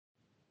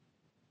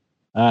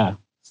Sawa.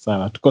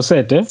 Tuko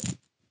set, eh?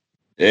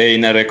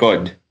 Ina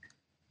record.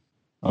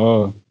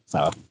 Oh,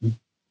 sawa.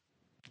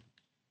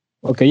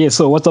 Okay, yeah.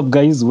 So what's up,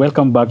 guys?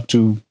 Welcome back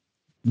to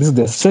this is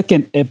the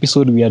second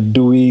episode we are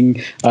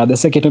doing. The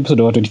second episode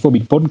of our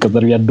 24-bit podcast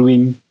that we are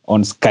doing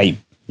on Skype.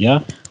 Yeah,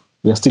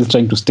 we are still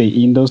trying to stay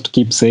indoors to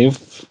keep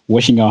safe,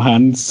 washing our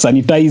hands,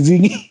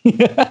 sanitizing,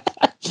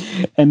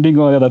 and doing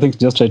all the other things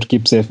to just try to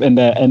keep safe. And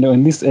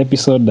on this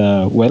episode,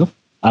 I'm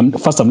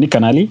Nick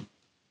Kanali.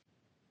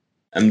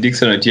 I'm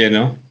Dixon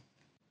Otieno.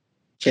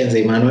 Chenze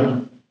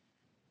Emmanuel.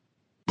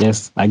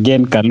 Yes,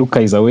 again,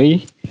 Kaluka is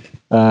away.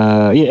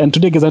 And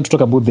today, guys, I want to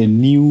talk about the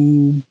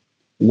new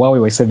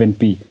Huawei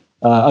Y7P.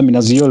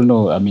 As you all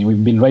know,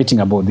 we've been writing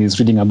about this,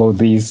 reading about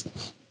this.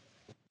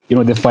 You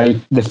know, the fight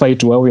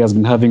Huawei has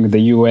been having with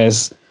the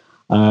US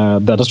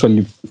that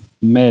actually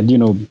made, the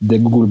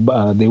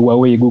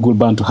Huawei Google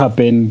ban to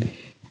happen.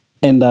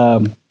 And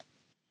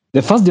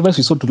the first device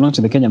we saw to launch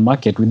in the Kenyan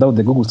market without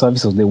the Google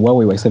service was the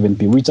Huawei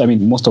Y7P, which,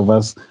 most of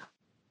us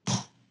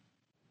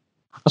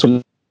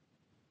actually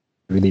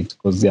with it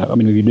because we've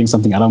been doing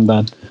something around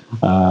that,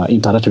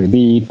 interact with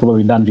it,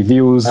 probably done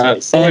reviews.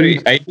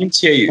 Sorry, I didn't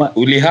hear you.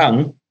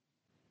 Ulihang?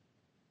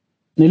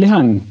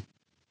 Nilihang.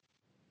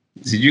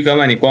 Sijui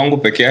kama ni kwangu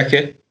peke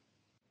yake.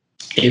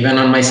 Even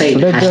on my side,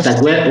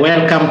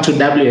 welcome to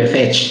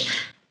WFH.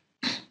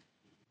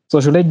 So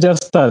should I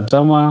just start?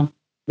 No,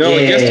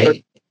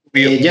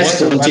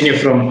 just continue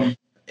from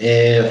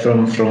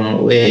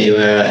where you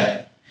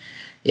were.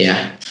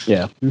 Yeah.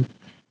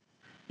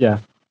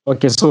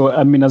 Okay,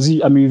 so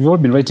we've all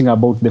been writing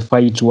about the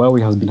fight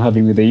Huawei has been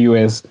having with the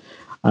US.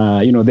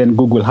 Then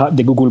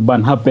the Google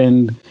ban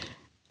happened,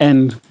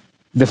 and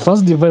the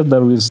first device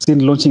that we've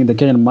seen launching in the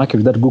Kenyan market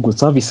with that Google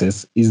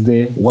services is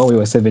the Huawei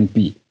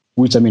Y7P,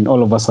 which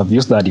all of us have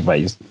used that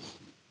device.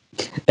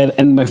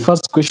 And my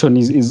first question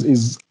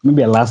is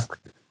maybe I'll ask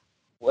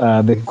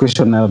the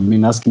question I've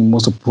been asking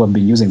most of people who have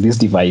been using this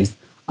device.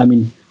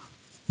 Do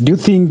you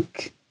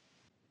think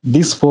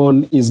this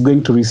phone is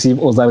going to receive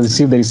or will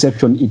receive the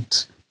reception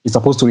it is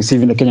supposed to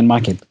receive in the Kenyan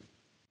market?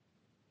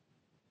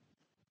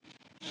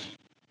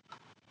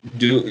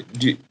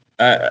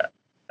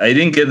 I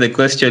didn't get the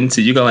question.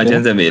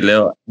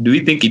 Do we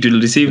think it will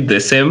receive the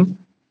same?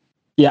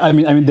 Yeah,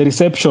 the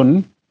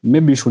reception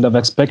maybe you should have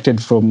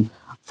expected from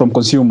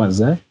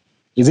consumers.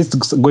 Is it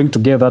going to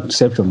get that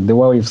reception, the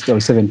Huawei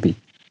Y7P?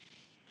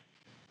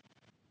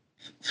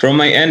 From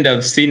my end,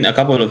 I've seen a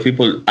couple of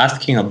people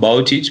asking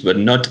about it, but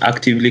not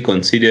actively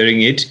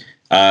considering it,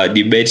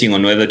 debating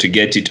on whether to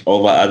get it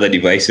over other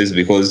devices,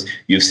 because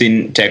you've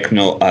seen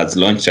Tecno has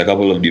launched a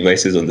couple of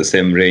devices on the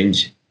same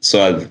range, so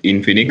has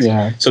Infinix.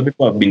 Yeah. So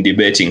people have been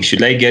debating,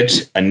 should I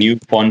get a new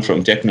phone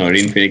from Tecno or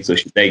Infinix, or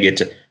should I get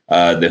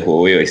the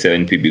Huawei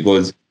Y7P?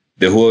 Because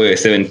the Huawei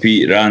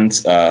Y7P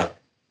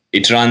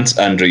runs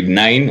Android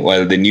 9,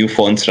 while the new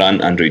phones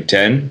run Android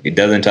 10. It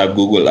doesn't have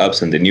Google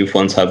Apps, and the new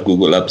phones have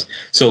Google Apps.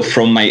 So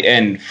from my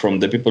end, from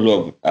the people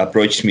who have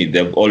approached me,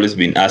 they've always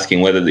been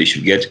asking whether they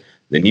should get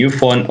the new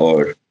phone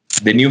or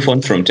the new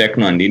phone from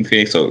Tecno and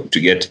Infinix, or to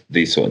get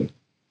this one.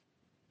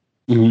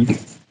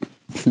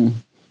 Mm-hmm.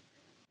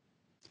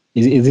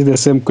 Is it the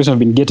same question I've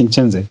been getting,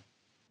 Chenze,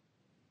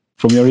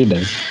 from your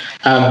readers?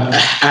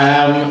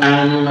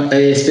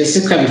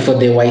 Specifically for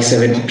the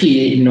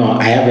Y7P, no,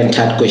 I haven't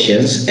had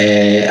questions,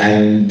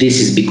 and this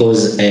is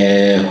because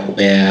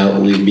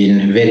we've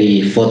been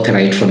very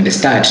forthright from the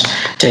start,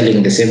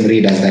 telling the same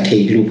readers that,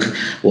 hey, look,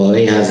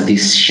 Huawei has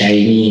this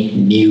shiny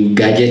new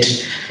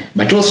gadget,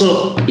 but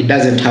also it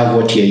doesn't have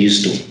what you're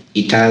used to.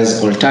 It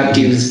has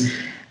alternatives,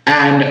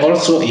 and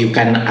also you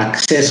can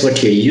access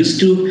what you're used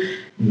to,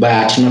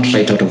 but not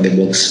right out of the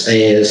box.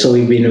 So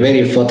we've been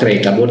very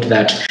forthright about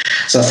that.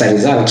 So as a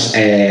result,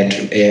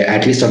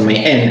 at least on my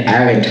end, I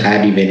haven't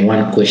had even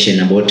one question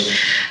about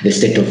the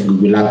state of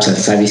Google Apps and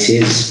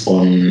services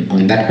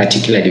on that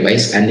particular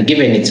device. And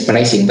given its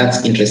pricing,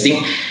 that's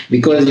interesting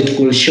because it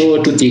could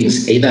show two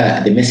things.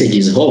 Either the message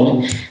is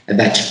home,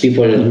 that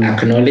people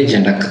acknowledge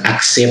and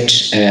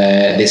accept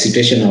the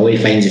situation Huawei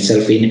finds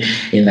itself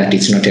in that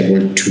it's not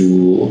able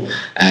to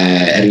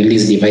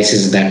release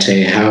devices that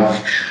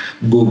have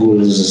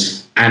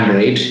Google's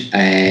Android,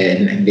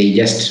 and they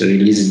just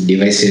released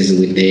devices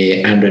with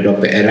the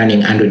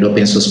running Android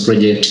open source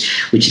project,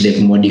 which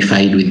they've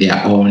modified with their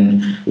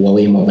own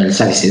Huawei mobile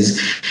services.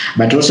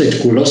 But also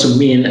it could also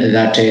mean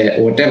that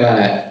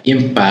whatever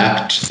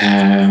impact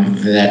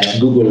that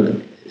Google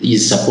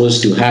is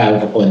supposed to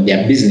have on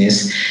their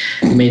business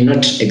may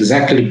not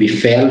exactly be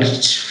felt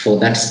for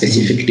that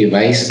specific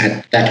device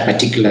at that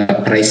particular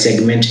price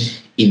segment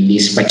in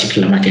this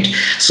particular market.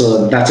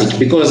 So that's it.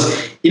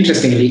 Because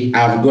interestingly,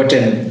 I've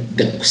gotten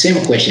the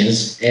same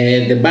questions.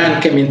 The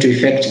ban came into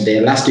effect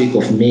the last week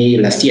of May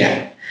last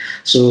year.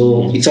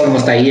 So it's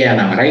almost a year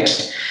now, right?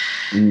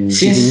 Mm-hmm.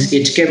 Since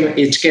it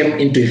came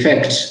into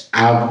effect,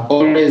 I've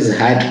always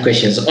had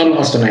questions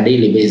almost on a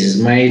daily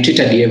basis. My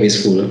Twitter DM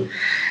is full.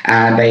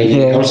 And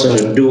I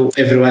also do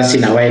every once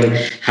in a while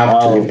have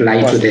to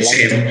reply to the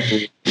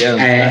same. Yeah.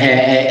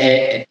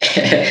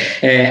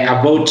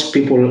 About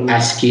people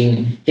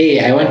asking, "Hey,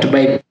 I want to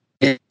buy."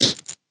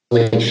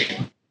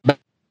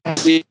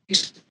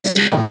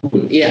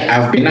 Yeah,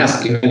 I've been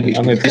asking.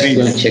 I'm a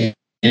Check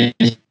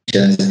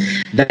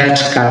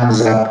that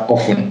comes up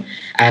often,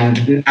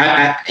 and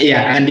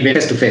yeah, and even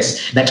face to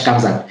face that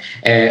comes up.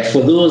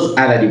 For those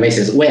other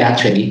devices where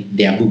actually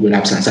there are Google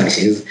Apps and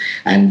services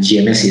and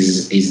GMS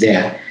is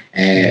there.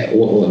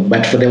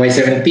 But for the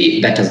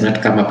Y7P, that has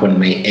not come up on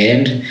my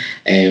end.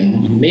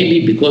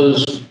 Maybe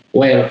because,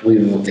 well,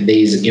 there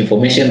is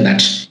information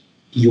that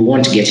you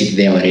won't get it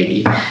there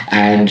already,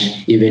 and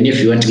even if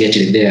you want to get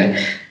it there,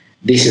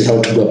 this is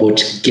how to go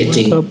about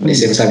getting the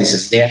same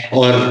services there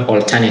or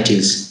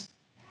alternatives.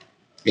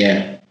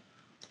 Yeah.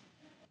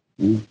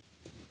 But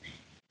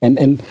I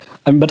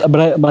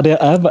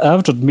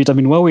have to admit, I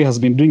mean, Huawei has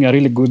been doing a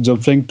really good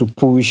job trying to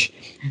push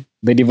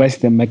the device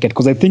in the market,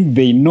 because I think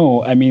they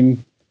know, I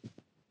mean,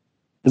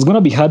 it's going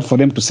to be hard for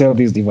them to sell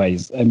this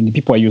device. I mean,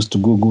 people are used to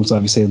Google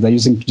services. They're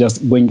using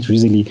just going to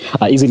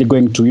easily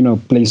going to,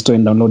 Play Store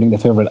and downloading their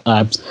favorite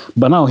apps.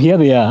 But now here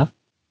they are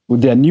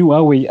with their new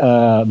Huawei,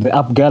 the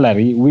app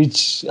gallery,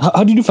 which,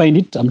 how did you find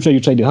it? I'm sure you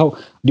tried it. How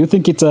do you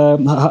think it's,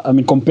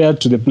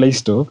 compared to the Play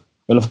Store?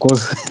 Well, of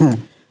course,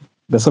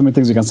 there's so many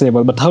things you can say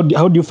about it, but how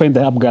do you find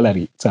the app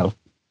gallery itself?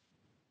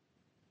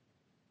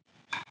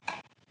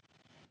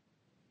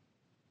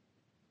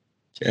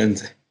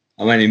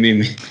 Amani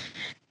mimi.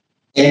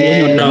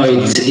 No,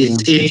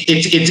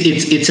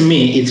 it's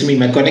me. It's me.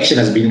 My connection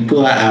has been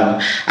poor.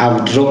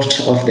 I've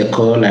dropped off the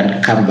call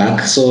and come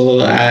back.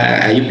 So,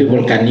 you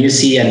people, can you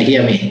see and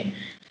hear me?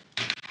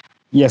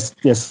 Yes.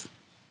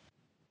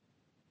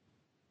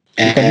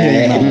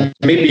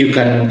 Maybe you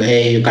can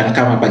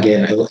come up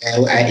again.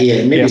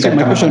 Maybe you can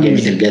come up again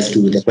with regards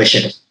to the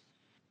question.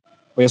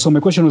 Yeah, so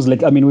my question was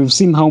like, I mean, we've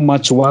seen how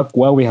much work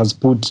Huawei has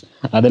put,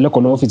 the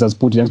local office has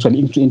put actually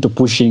into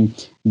pushing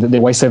the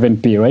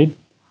Y7P, right?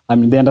 I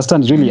mean, they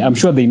understand really. I'm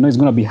sure they know it's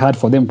going to be hard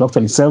for them to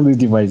actually sell this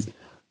device,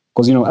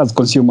 because as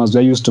consumers,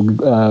 we're used to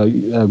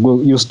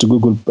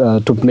Google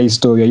to Play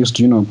Store. We're used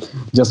to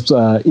just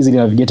easily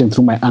navigating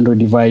through my Android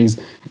device.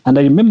 And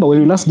I remember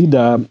when we last did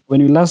our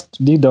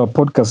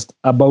podcast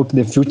about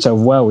the future of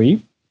Huawei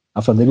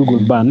after the Google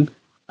ban.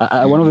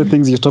 One of the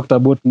things you talked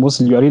about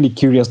mostly, you are really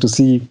curious to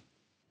see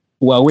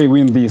Huawei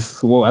win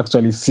this. We'll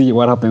actually see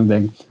what happens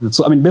then.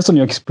 So, I mean, based on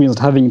your experience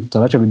having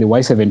interacted with the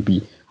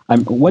Y7P,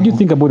 what do you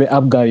think about the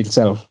app gallery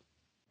itself?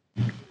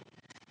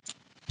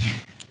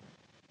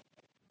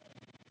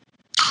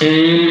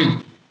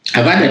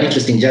 I've had an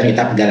interesting journey with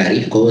App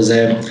Gallery because,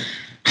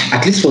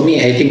 at least for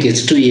me, I think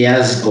it's 2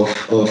 years of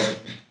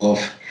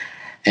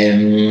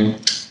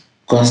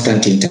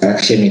constant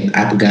interaction with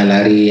App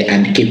Gallery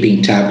and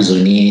keeping tabs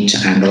on it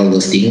and all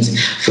those things.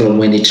 From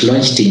when it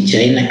launched in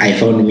China, I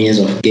found means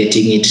of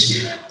getting it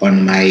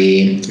on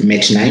my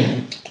Mate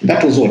 9.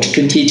 That was what,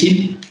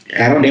 2018?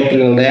 Around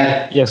April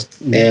there. Yes.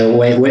 When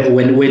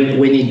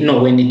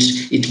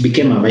it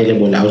became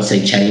available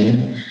outside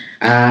China.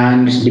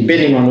 And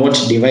depending on what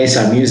device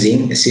I'm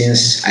using,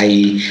 since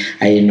I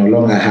no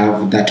longer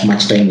have that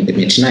much time with the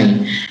Mate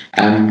 9,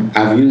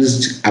 I've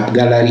used App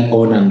Gallery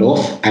on and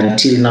off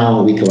until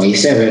now with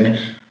Y7.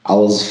 I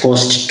was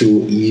forced to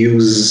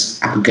use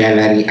App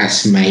Gallery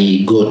as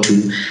my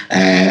go-to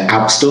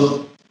app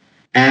store.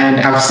 And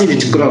I've seen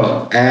it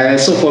grow.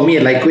 So for me,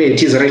 like where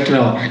it is right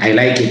now, I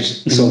like it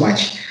so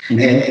much.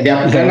 The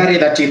App Gallery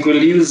that you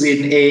could use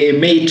in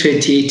May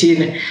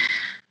 2018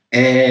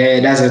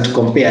 doesn't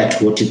compare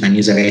to what you can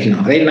use right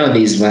now. Right now,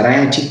 there is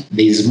variety.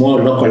 There is more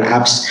local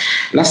apps.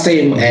 Last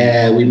time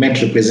we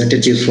met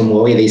representatives from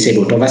Huawei, they said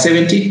what, over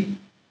 70?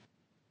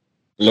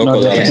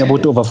 Local apps.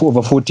 About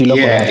over 40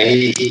 local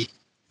apps.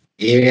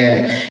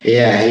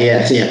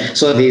 Yeah.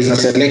 So there is a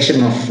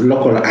selection of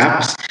local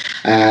apps.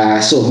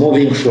 So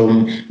moving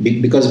from,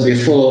 because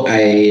before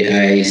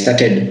I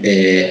started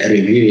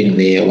reviewing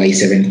the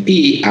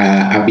Y7P,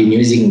 I've been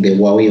using the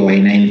Huawei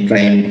Y9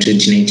 Prime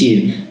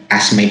 2019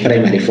 as my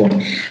primary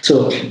phone.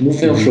 So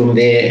moving from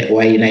the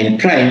Y9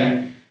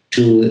 Prime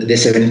to the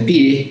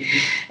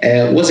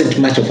 7P wasn't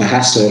much of a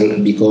hassle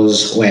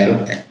because,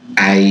 well,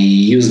 I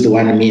used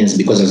one means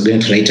because I was going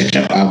to write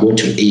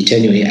about it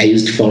anyway. I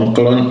used Phone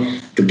Clone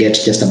to get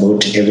just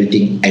about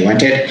everything I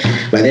wanted.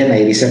 But then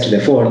I reset the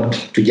phone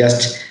to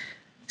just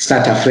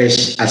start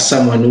afresh as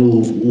someone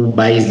who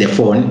buys the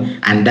phone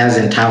and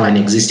doesn't have an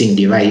existing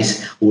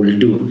device will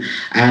do.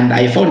 And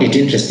I found it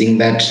interesting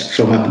that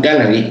from App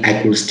Gallery,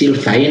 I could still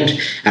find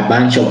a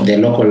bunch of the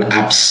local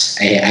apps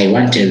I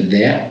wanted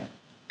there,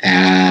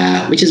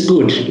 which is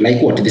good.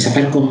 Like what? The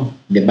Safaricom,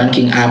 the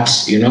banking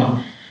apps,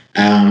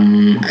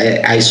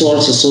 I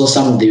also saw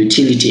some of the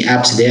utility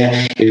apps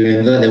there,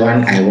 even though the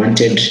one I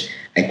wanted,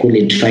 I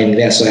couldn't find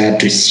there. So I had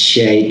to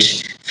share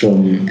it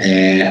from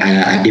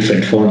a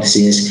different phone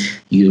since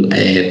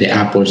the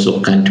app also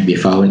can't be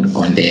found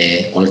on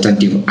the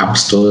alternative app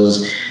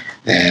stores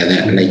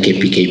like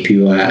APK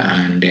Pure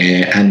and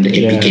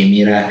APK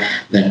Mirror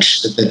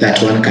that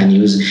one can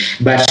use.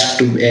 But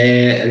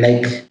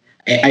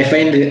I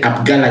find the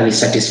app gallery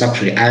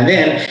satisfactory. And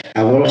then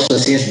I've also,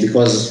 since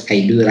because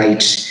I do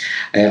write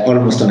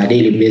almost on a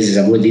daily basis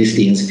about these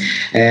things,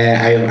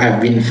 I've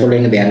been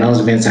following the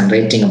announcements and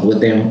writing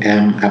about them,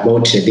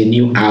 about the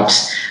new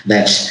apps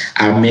that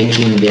are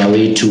making their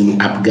way to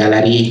app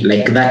gallery,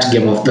 like that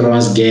Game of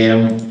Thrones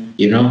game,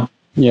 you know.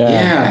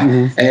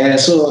 Yeah. Yeah.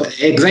 So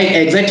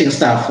exciting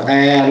stuff.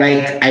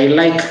 I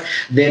like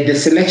the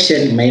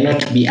selection may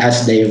not be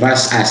as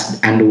diverse as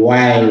and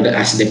wild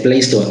as the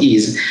Play Store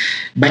is,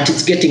 but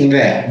it's getting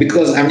there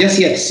because I'm just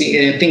here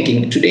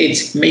thinking today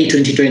it's May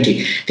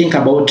 2020. Think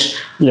about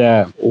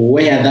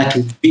where that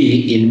would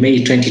be in May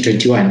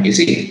 2021. You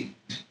see,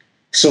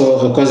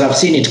 so because I've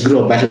seen it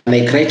grow, but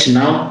like right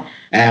now,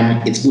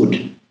 it's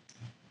good.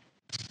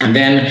 And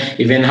then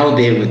even how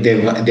they've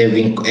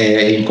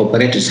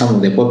incorporated some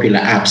of the popular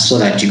apps so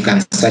that you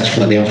can search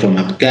for them from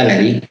App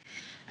Gallery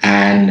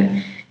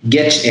and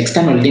get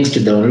external links to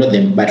download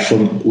them, but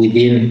from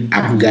within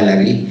App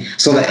Gallery.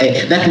 So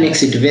that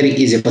makes it very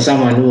easy for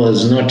someone who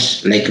was not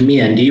like me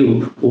and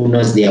you, who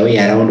knows their way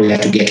around where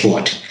to get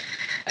what.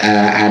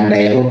 And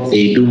I hope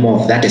they do more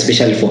of that,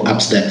 especially for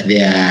apps that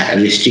they are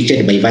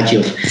restricted by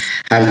virtue of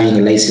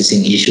having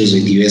licensing issues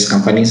with US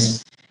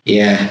companies.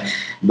 Yeah.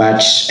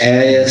 But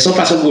so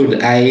far so good.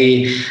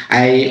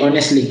 I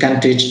honestly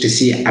can't wait to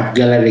see App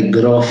Gallery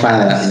grow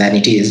further than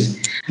it is,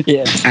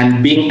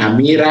 and being a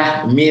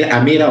mirror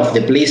of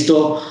the Play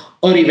Store,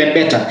 or even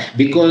better.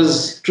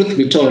 Because truth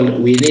be told,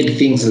 we need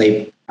things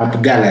like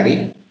App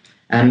Gallery,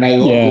 and I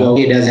hope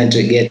Huawei doesn't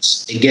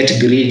get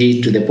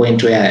greedy to the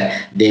point where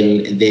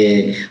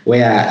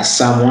where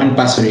one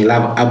person will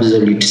have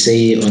absolute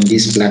say on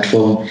this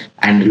platform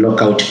and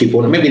lock out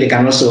people. Maybe they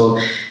can also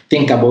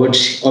think about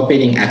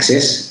opening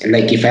access,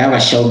 like if I have a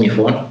Xiaomi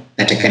phone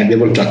that I can be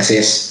able to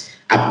access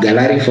App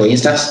Gallery, for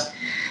instance.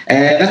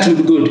 That would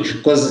be good,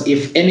 because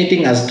if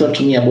anything has taught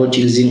me about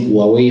using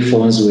Huawei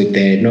phones with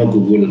no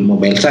Google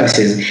mobile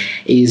services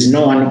is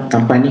no one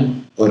company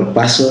or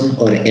person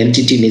or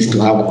entity needs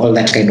to have all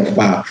that kind of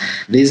power.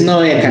 There's no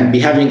way I can be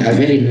having a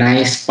very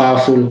nice,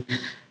 powerful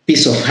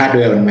piece of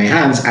hardware on my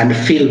hands and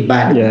feel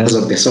bad because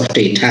of the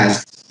software it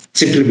has,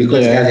 simply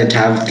because it doesn't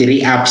have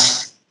 3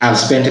 apps I've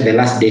spent the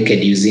last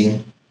decade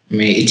using.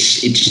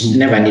 It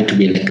never need to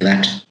be like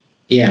that.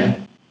 Yeah.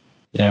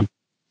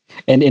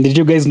 And did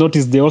you guys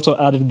notice they also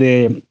added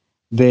the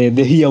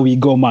Here We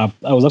Go map?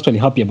 I was actually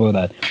happy about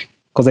that,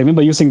 because I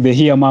remember using the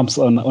Here maps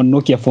on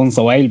Nokia phones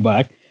a while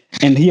back,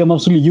 and Here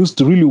maps really used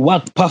to really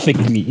work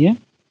perfectly. Yeah.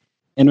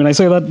 And when I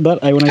saw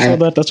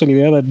that actually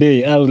the other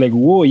day, I was like,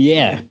 whoa,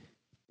 yeah,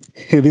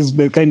 this is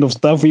the kind of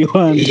stuff we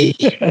want.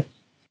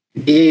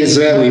 Here's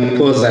where we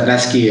pause and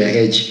ask you your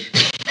age.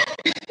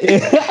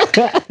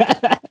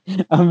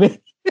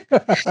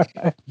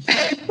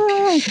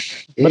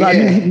 But I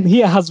mean,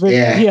 here has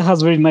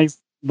very nice,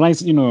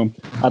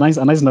 a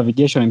nice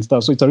navigation and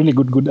stuff. So it's a really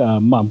good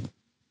map.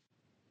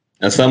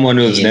 As someone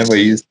who's never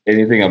used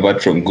anything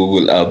apart from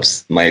Google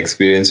Apps, my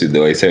experience with the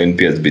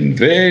Y7P has been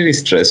very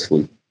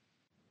stressful.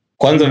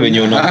 Kwanza when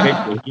you're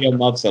not Here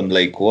Maps, I'm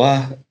like,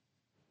 wow.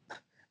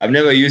 I've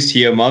never used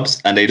Here Maps,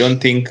 and I don't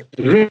think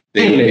there's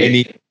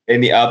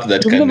any app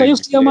that can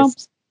use Here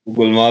Maps?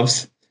 Google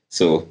Maps.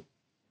 So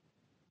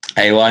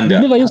I wonder,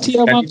 never used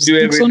Here can Maps, it do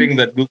everything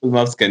that Google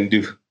Maps can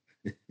do?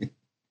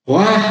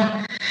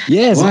 What?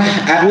 Yes.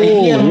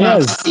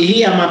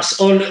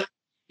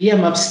 Here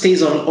Maps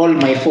stays on all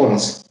my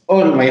phones.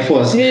 All my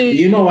phones.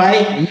 You know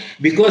why?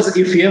 Because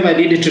if you ever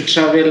needed to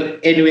travel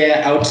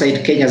anywhere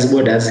outside Kenya's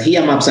borders,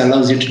 Here Maps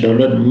allows you to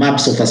download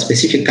maps of a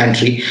specific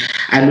country,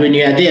 and when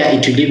you are there,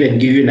 it will even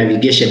give you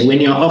navigation. When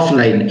you're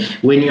offline,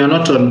 when you're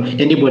not on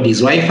anybody's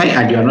Wi-Fi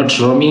and you're not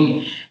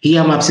roaming,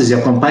 Here Maps is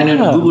your companion.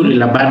 Google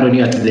will abandon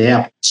you at the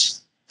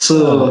airport.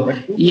 So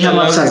Here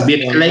Maps has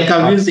been like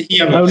I've used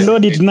Here Maps.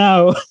 Download it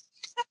now.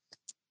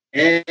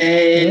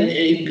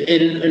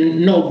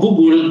 No,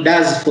 Google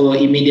does for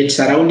immediate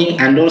surrounding,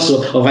 and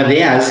also over the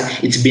years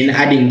it's been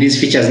adding these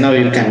features. Now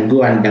you can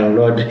go and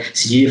download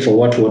CG for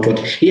what.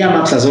 Here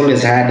Maps has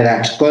always had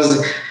that,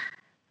 because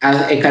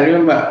I can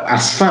remember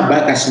as far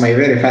back as my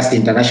very first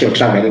international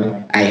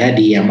travel, I had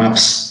Here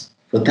Maps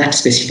for that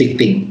specific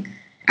thing,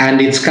 and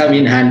it's come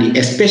in handy,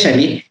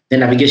 especially the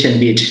navigation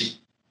bit.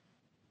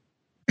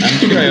 I'm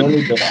sure I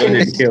only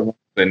downloaded Here Maps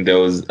when there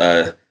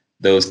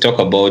was talk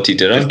about it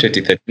around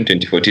 2013,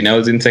 2014. I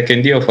was in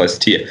second year or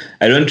first year.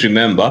 I don't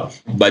remember,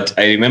 but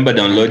I remember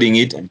downloading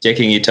it and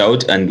checking it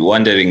out and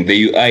wondering.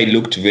 The UI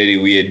looked very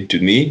weird to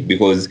me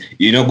because,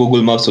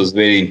 Google Maps was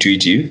very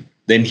intuitive.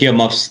 Then Here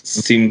Maps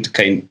seemed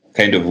kind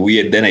of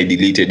weird. Then I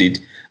deleted it,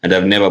 and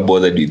I've never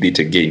bothered with it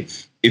again.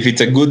 If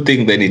it's a good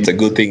thing, then it's a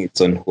good thing. It's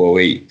on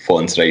Huawei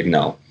phones right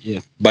now. Yeah.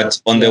 But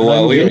on the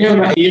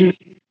Huawei...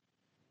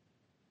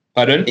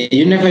 Pardon?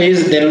 You never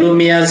used the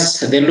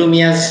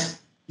Lumias?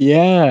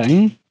 Yeah.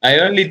 I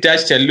only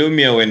touched a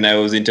Lumia when I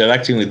was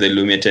interacting with the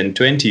Lumia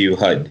 1020 you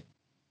had.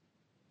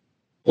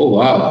 Oh,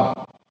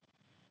 wow.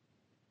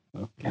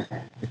 Okay.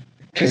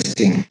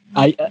 Interesting.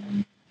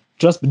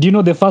 Do you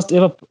know the first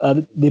ever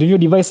the review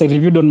device I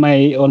reviewed on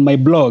my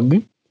blog?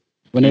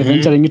 when I was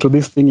venturing into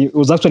this thing, it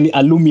was actually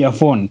a Lumia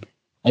phone.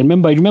 I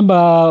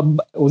remember,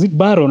 was it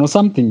Baron or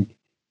something?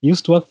 He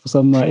used to work for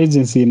some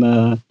agency in,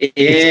 I think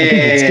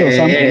XK or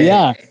something.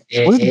 Yeah.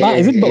 Was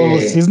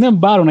his name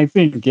Baron, I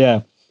think?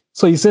 Yeah.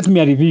 So he sent me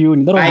a review,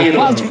 and that was the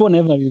first phone I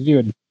ever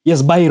reviewed.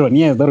 Yes, Byron.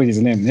 Yes, that was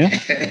his name. Yeah.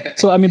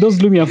 So I mean, those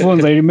Lumia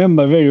phones I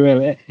remember very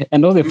well,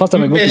 and that was the first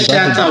time I got to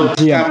shout out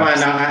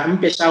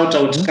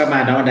kama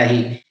anaona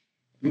hii.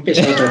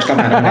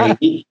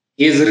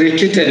 He's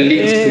retweeted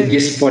links to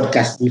this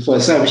podcast before,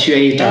 so I'm sure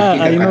he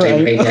I know.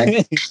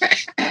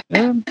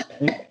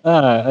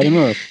 I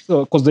know.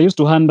 So because they used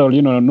to handle,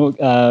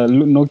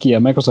 Nokia,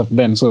 Microsoft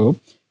then. So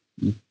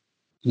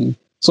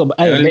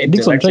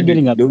Dixon tried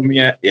getting a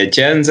Lumia,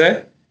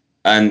 Chenze,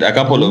 and a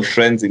couple of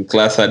friends in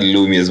class had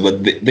Lumias,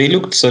 but they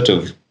looked sort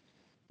of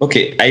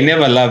okay. I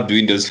never loved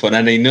Windows Phone,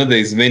 and I know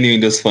there's many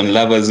Windows Phone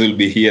lovers who will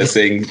be here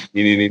saying,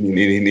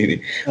 I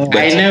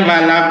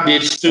never loved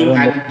it too,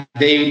 and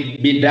they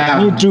be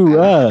down. Me too.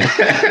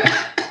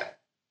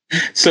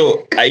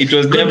 So it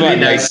was never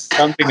like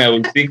something I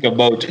would think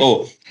about.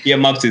 Oh, Here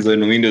Maps is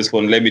on Windows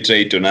Phone. Let me try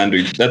it on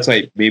Android. That's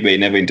why maybe I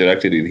never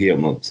interacted with Here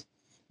Maps.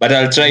 But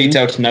I'll try it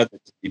out now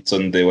that it's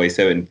on the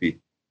Y7P.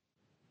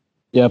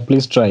 Yeah,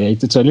 please try.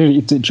 It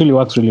really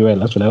works really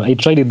well. Actually, I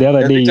tried it the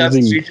other day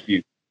using Street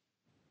View.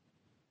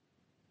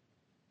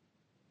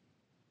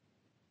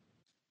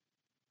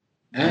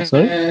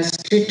 Sorry?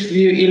 Street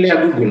View ile ya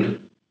Google.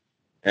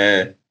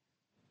 I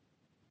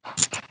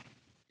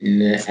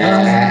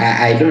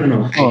don't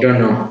know. I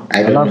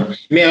don't know.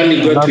 May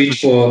only go to it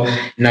for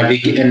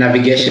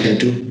navigation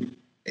too.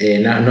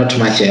 Not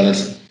much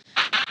else.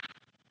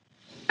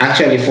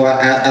 Actually, for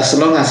as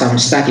long as I'm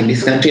stuck in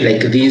this country,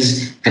 like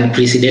these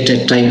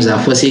unprecedented times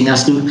are forcing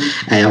us to,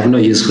 I have no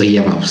use for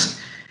Here Maps.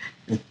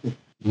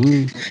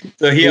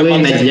 So Here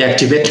Maps,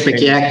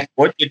 deactivate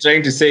what you're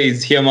trying to say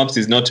is Here Maps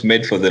is not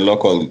made for the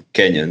local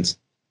Kenyans.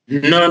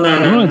 No.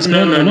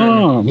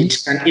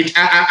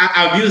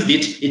 I've used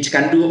it. It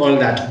can do all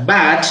that.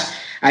 But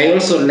I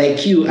also,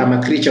 like you, I'm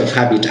a creature of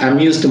habit. I'm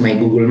used to my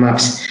Google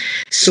Maps.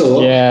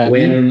 So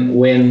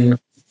when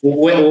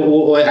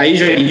I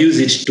usually use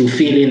it to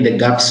fill in the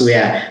gaps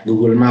where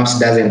Google Maps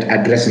doesn't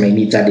address my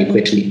needs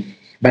adequately.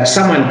 But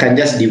someone can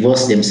just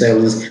divorce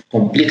themselves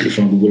completely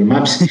from Google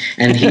Maps,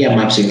 and Here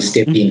Maps will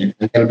step in,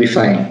 and they'll be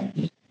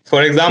fine.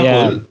 For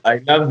example,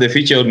 I love the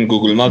feature on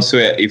Google Maps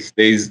where if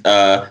there's,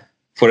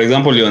 for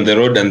example, you're on the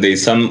road and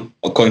there's some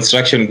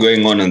construction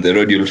going on the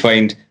road, you'll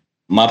find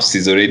Maps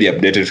is already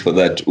updated for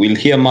that. Will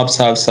Here Maps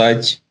have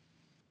such?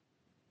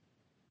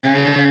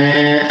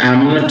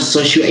 I'm not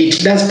so sure.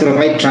 It does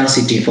provide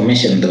transit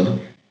information though.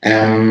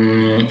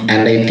 And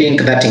I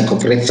think that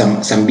incorporates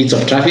some bits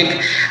of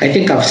traffic. I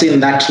think I've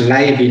seen that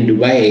live in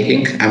Dubai. I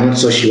think I'm not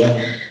so sure.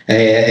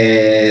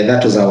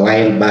 That was a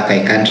while back.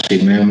 I can't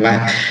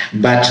remember,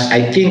 but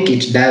I think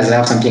it does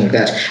have something like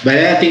that. But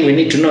the other thing we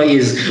need to know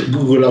is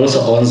Google also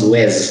owns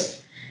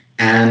Waze,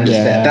 and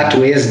that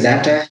Waze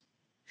data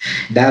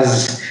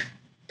does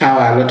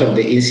power a lot of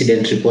the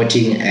incident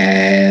reporting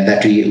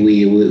that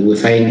we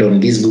find on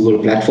these Google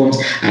platforms,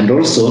 and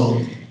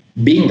also.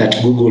 Being that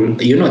Google,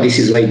 this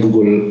is why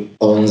Google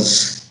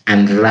owns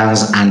and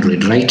runs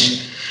Android, right?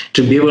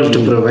 To be able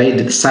to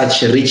provide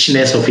such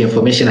richness of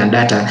information and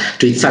data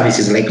to its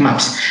services like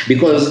Maps.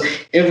 Because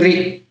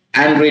every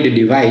Android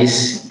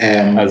device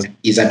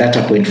is a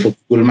data point for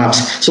Google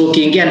Maps. So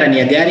ukiingia ndani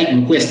ya gari,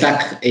 mkuwe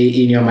stuck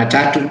in your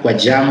matatu kwa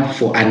jam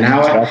for an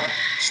hour,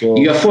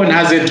 your phone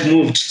hasn't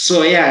moved. So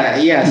so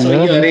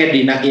you're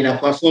ready in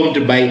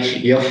performed by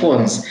your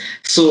phones.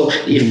 So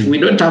if we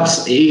don't have,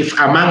 if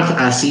among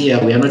us here,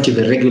 we are not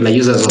even regular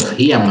users of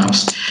Here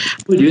Maps,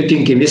 who do you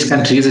think in this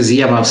country uses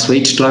Here Maps for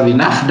it to have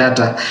enough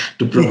data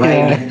to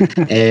provide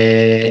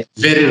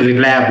very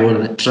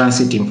reliable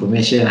transit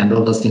information and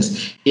all those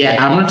things?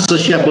 I'm not so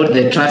sure about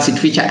the transit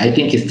feature. I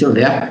think it's still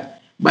there.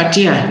 But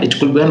it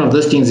could be one of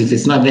those things, if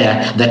it's not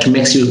there, that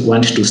makes you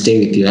want to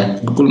stay with your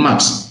Google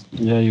Maps.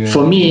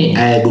 For me,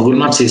 Google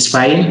Maps is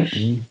fine,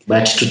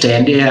 but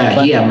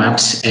tutaendea Here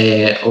Maps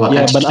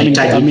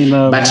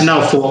but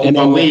now for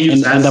Huawei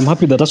users, and I'm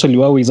happy that actually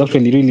Huawei is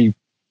actually really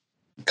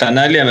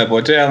Kanali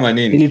amepotea ama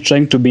nini? Really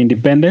trying to be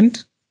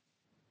independent.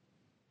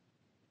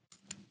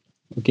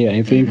 Okay,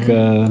 I think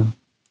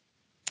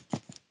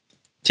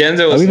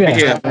Chenze was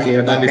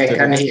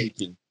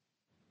speaking.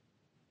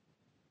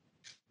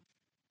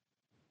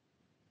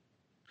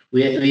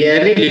 We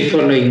are really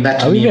following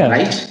that meme,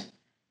 right?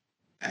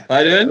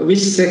 Pardon? Which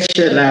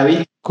section are we?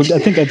 I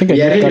think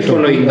we are really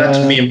following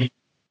that meme.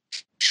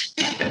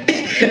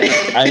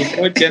 I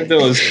thought Chenze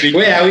was speaking.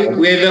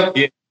 Where are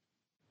we?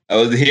 I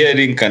was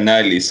hearing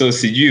Kanali. So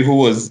Siju, who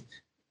was?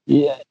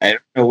 I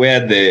don't know where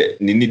the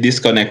Nini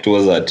disconnect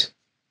was at.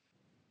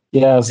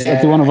 Yes, I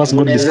think one of us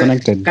got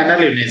disconnected.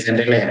 Kanali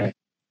unaendelea.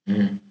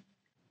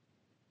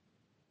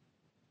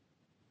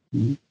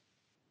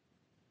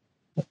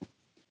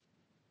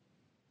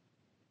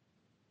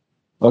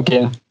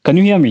 Okay, can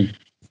you hear me?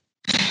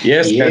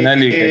 Yes,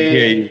 Kanali, can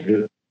hear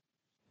you.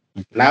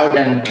 Loud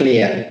and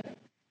clear.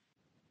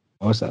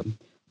 Awesome.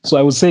 So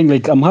I was saying,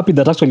 like, I'm happy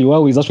that actually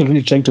Huawei is actually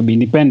really trying to be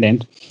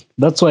independent.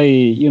 That's why,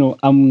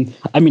 I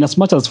mean, as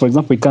much as, for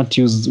example, we can't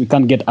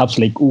get apps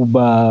like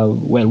Uber,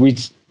 well,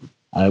 which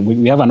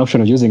we have an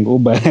option of using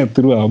Uber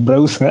through our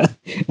browser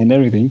and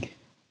everything.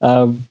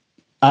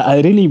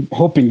 I really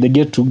hoping they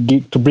get to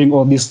bring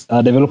all these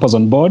developers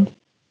on board,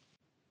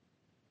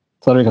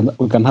 so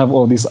we can have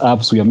all these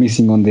apps we are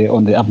missing on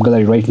the app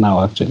gallery right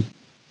now. Actually,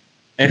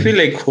 I feel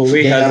like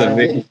Huawei has a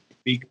very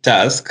big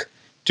task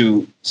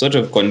to sort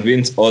of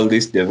convince all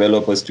these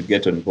developers to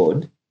get on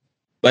board.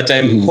 But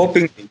I'm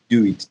hoping they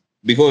do it,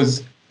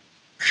 because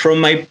from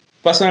my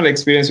personal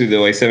experience with the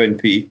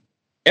Y7P,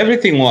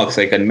 everything works.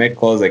 I can make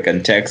calls, I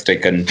can text, I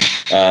can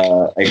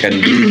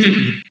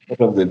do sort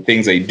of the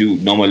things I do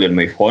normally on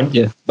my phone.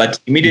 Yeah. But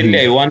immediately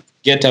I want to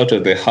get out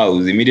of the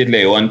house.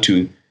 Immediately I want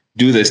to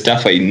do the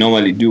stuff I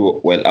normally do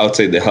while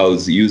outside the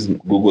house, use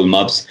Google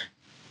Maps.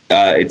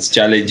 It's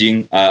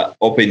challenging.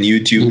 Open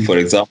YouTube, for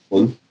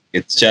example.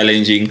 It's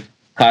challenging.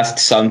 Cast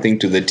something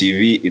to the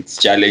TV. It's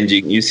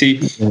challenging. You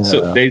see,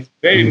 so there's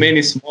very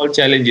many small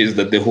challenges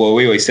that the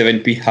Huawei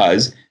Y7P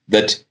has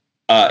that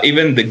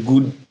even the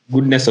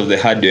goodness of the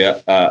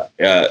hardware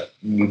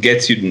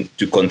gets you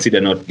to consider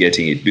not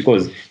getting it.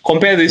 Because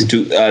compare this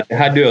to the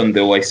hardware on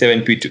the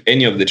Y7P to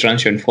any of the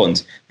Transsion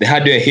phones. The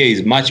hardware here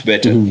is much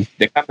better.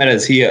 The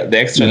cameras here, the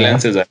extra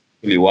lenses are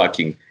actually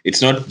working.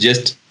 It's not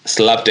just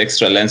slapped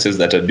extra lenses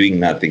that are doing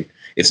nothing.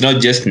 It's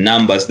not just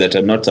numbers that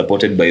are not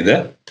supported by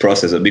the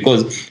processor.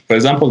 Because, for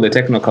example, the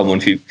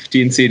Tecnocam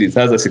 15 series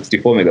has a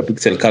 64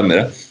 megapixel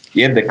camera,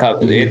 yet the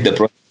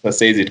processor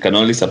says it can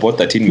only support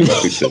 13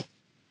 megapixels.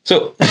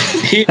 So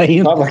here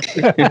you have a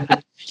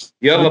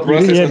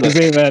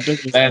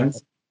processor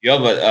lens.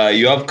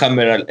 You have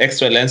camera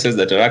extra lenses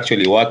that are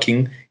actually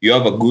working. You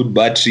have a good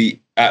battery.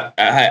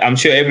 I'm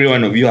sure every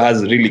one of you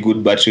has really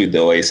good battery with the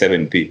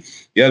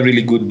Y7P. You have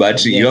really good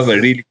battery. Yes. You have a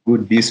really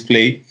good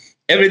display.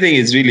 Everything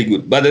is really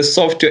good, but the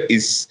software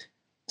is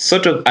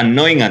sort of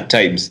annoying at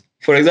times.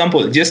 For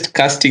example, just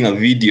casting a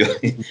video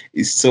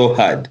is so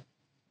hard.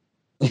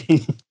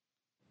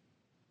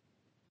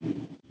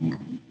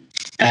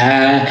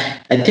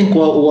 I think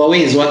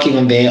Huawei is working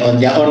on their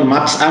own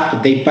Maps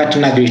app. They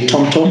partnered with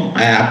TomTom,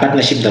 a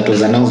partnership that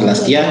was announced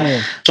last year.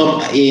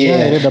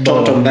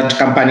 TomTom, that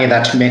company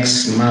that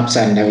makes maps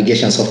and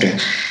navigation software.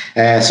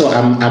 So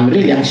I'm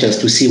really anxious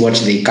to see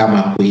what they come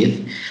up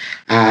with.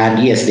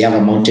 And yes, they have a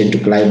mountain to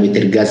climb with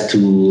regards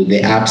to the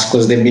apps,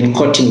 because they've been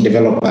courting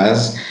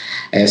developers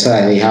so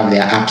that they have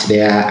their apps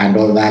there and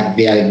all that.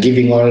 They are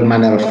giving all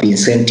manner of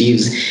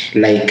incentives,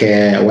 like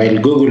while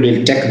Google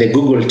will take the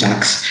Google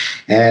tax,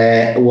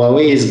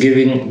 Huawei is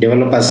giving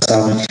developers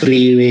some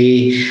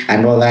freeway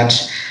and all that.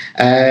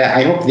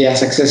 I hope they are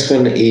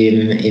successful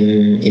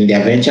in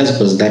their ventures,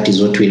 because that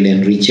is what will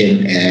enrich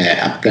an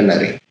app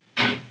gallery.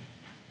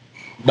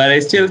 But I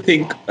still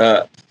think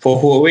for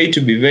Huawei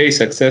to be very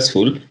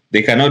successful,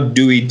 they cannot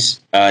do it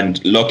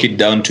and lock it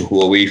down to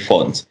Huawei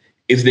phones.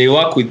 If they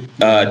work with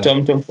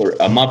TomTom for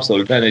a Maps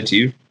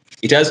alternative,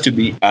 it has to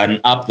be an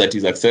app that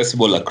is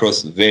accessible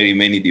across very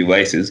many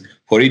devices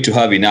for it to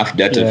have enough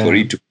data for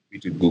it to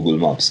compete with Google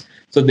Maps.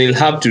 So they'll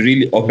have to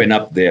really open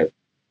up their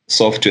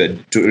software,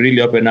 to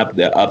really open up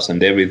their apps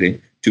and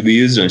everything to be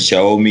used on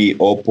Xiaomi,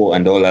 Oppo,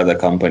 and all other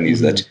companies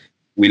that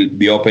will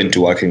be open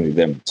to working with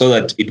them, so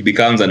that it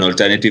becomes an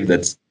alternative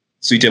that's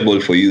suitable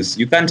for use.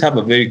 You can't have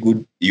a very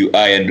good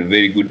UI and a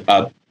very good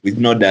app with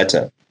no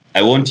data.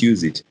 I won't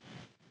use it.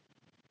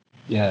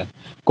 Yeah,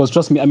 because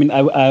trust me, I mean,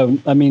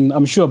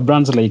 I'm sure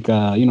brands like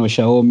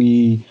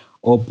Xiaomi,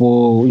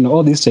 Oppo,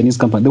 all these Chinese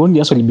companies,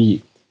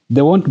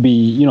 they won't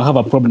be have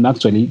a problem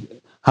actually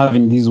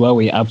having these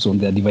Huawei apps on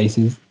their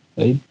devices,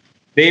 right?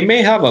 They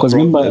may have a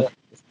problem,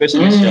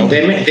 especially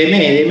Xiaomi.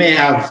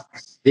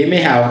 They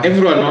may have.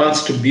 Everyone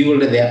wants to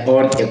build their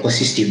own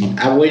ecosystem.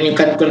 And when you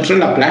can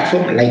control a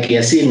platform, like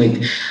you're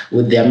seeing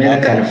with the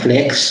American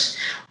Flex,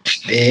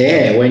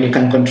 when you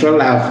can control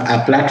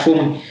a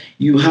platform,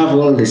 you have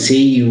all the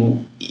say.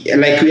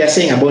 Like we are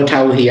saying about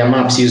how here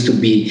Maps used to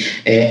be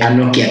a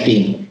Nokia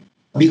thing,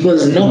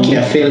 because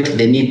Nokia felt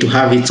the need to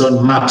have its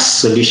own Maps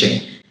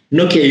solution.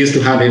 Nokia used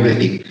to have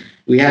everything.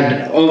 We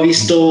had Ovi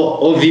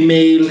Store, Ovi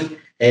Mail,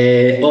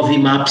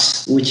 Ovi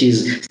Maps, which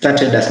is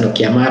started as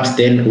Nokia Maps.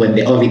 Then when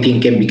the Ovi thing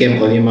became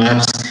Ovi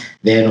Maps.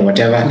 Then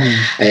whatever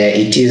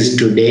it is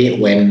today,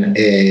 when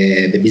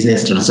the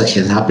business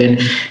transactions happen,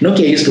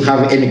 Nokia used to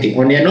have anything.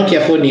 On your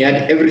Nokia phone, you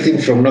had everything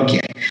from Nokia.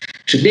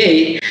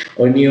 Today,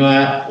 on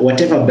your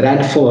whatever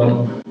brand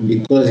phone,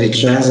 because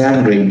it runs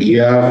Android,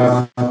 you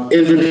have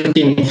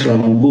everything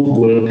from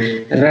Google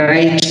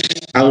right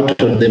out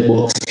of the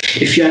box.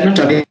 If you are not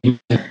available,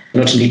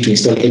 not need to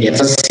install any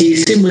apps.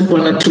 Same with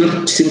one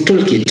SIM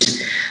toolkit.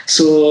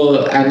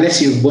 So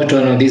unless you've bought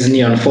one of these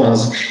neon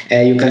phones,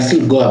 you can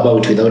still go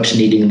about without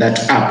needing that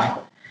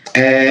app.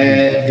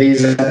 There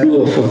is a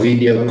Duo for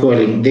video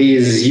calling. There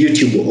is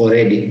YouTube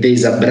already. There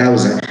is a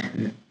browser.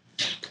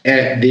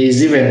 There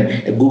is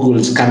even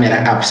Google's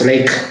camera apps.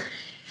 Like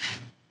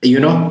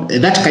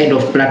that kind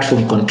of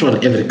platform control,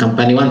 every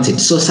company wants it.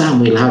 So some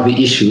will have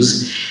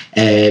issues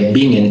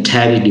being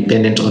entirely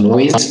dependent on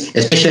Huawei,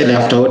 especially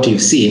after what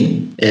you've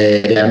seen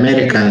the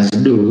Americans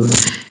do.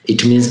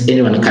 It means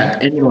anyone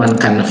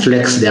can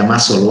flex their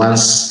muscle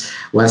once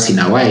in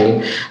a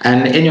while,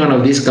 and any one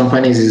of these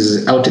companies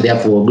is out there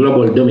for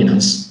global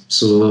dominance.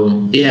 So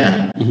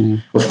yeah,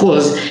 of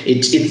course,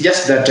 it's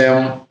just that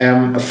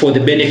for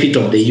the benefit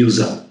of the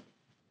user.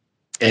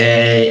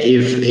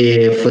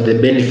 If for the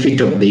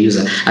benefit of the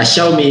user, a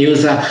Xiaomi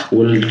user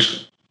will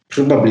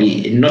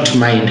probably not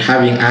mind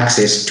having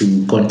access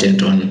to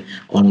content on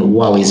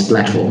Huawei's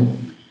platform,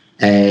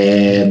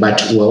 but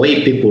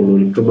Huawei people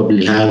will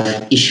probably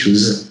have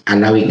issues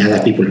allowing other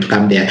people to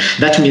come there.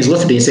 That means,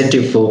 what's the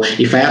incentive for,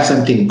 if I have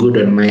something good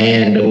on my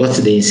end,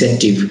 what's the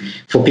incentive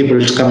for people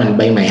to come and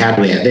buy my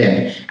hardware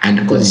then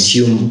and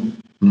consume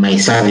my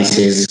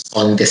services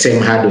on the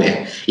same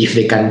hardware if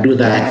they can do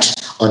that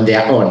on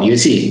their own, you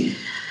see?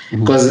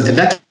 Because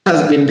that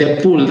has been the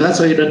pull. That's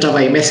why you don't have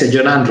iMessage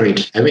on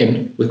Android. I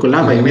mean, we could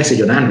have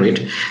iMessage on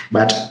Android,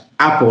 but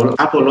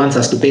Apple wants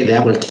us to pay the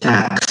Apple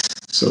tax.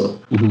 So,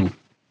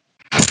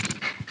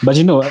 but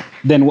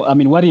then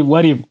what if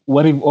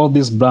all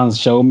these brands,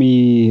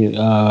 Xiaomi,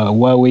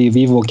 Huawei,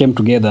 Vivo, came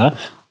together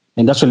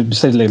and actually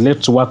decided, like,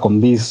 let's work on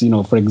this.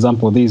 For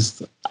example,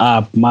 this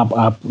map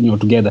app,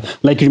 together.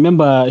 Like,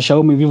 remember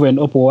Xiaomi, Vivo, and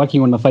Oppo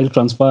working on a file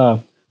transfer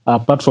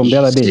platform the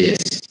other day.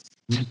 Yes.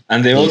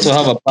 And they also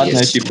have a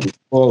partnership with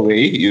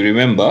Huawei. You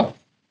remember?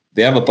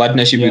 They have a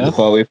partnership with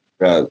Huawei.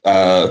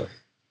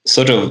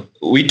 Sort of,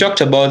 we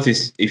talked about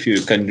this, if you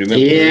can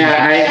remember.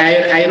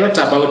 Yeah, I wrote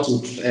about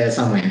it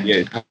somewhere.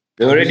 Yeah,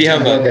 they already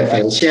have a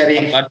file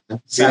sharing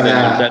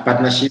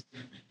partnership.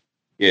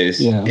 Yes.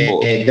 Yeah.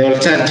 The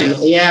alternative.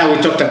 Yeah,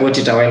 we talked about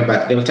it a while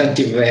back. The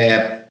alternative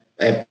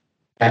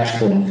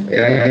platform,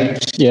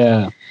 right?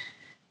 Yeah.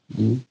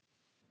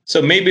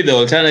 So maybe the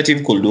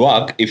alternative could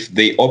work if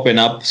they open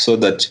up so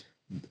that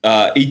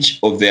each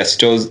of their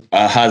stores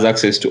has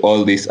access to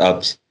all these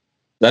apps.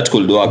 That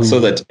could work so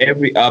that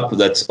every app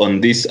that's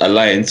on this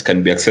alliance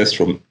can be accessed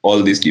from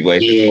all these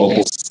devices.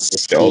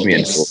 Xiaomi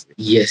and so.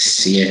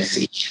 Yes.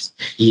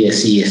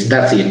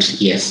 That's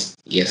it.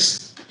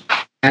 Yes.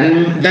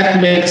 And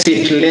that makes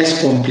it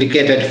less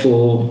complicated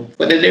for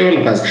the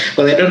developers,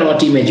 because I don't know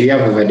what image you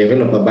have of a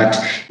developer, but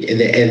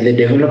the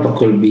developer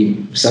could be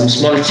some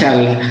small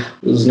child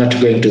who's not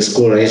going to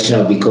school right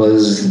now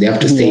because they have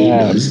to stay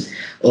indoors,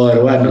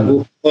 or one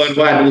who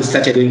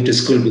started going to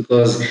school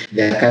because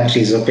their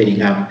country is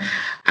opening up.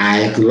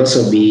 I could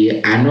also be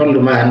an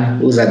old man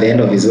who's at the end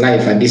of his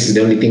life, and this is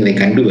the only thing they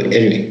can do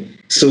anyway.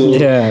 So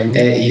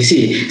you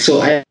see,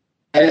 so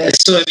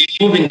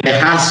removing the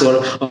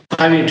hassle of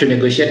having to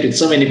negotiate with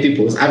so many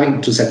people,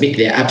 having to submit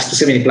their apps to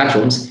so many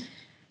platforms,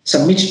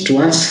 submit it to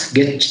once,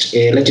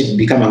 let it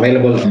become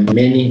available on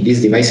many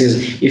these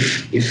devices.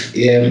 If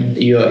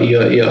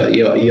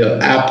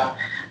your app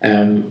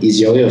is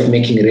your way of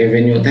making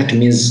revenue, that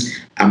means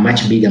a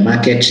much bigger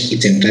market.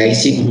 It's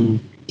enticing.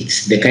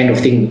 It's the kind of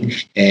thing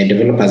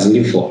developers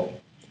live for.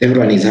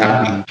 Everyone is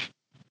happy.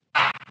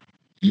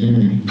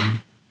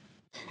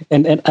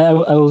 And I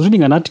was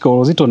reading an article,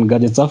 was it on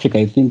Gadgets Africa,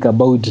 I think,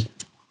 about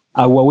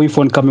a Huawei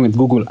phone coming with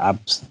Google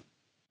Apps.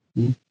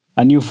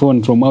 A new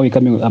phone from Huawei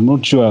coming with, I'm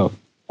not sure.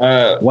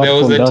 There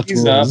was a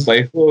teaser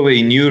by Huawei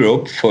in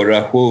Europe for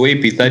a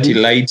Huawei P30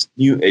 Lite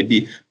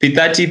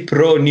P30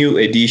 Pro new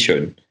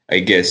edition, I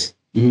guess.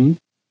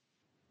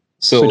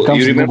 So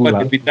you remember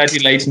the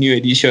P30 Lite new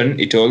edition?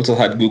 It also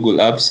had Google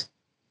Apps.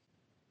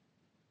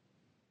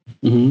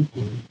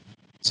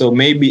 So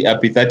maybe a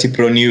P30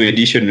 Pro new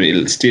edition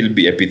will still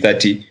be a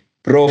P30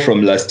 Pro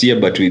from last year,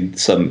 but with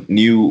some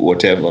new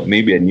whatever,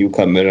 maybe a new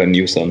camera,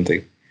 new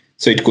something.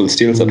 So it could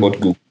still support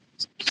Google.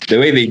 The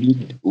way they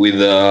did with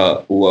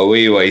the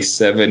Huawei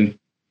Y7,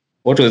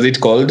 what was it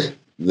called?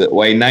 The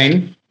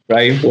Y9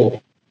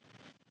 Prime?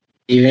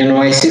 Even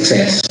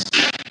Y6S.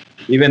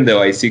 Even the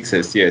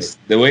Y6S, yes.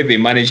 The way they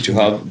managed to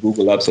have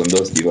Google Apps on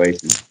those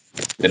devices,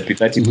 the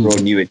P30 Pro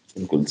new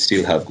edition could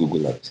still have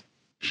Google Apps.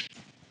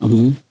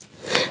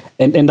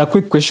 And a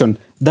quick question: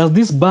 does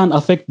this ban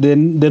affect the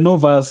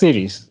Nova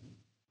series?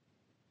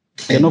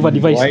 The Nova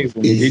device?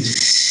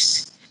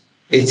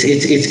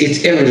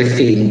 It's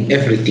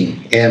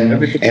everything.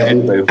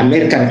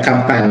 American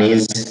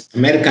companies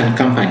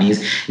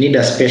need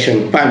a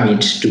special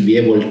permit to be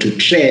able to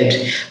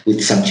trade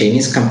with some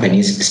Chinese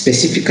companies,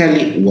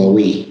 specifically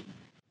Huawei.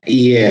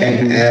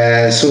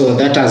 So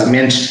that has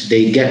meant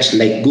they get,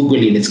 like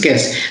Google in its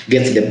case,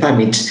 gets the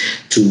permit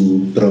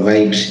to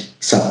provide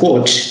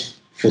support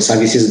for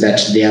services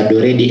that they had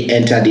already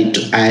entered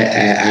into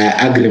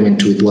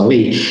agreement with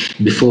Huawei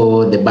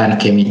before the ban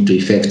came into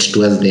effect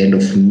towards the end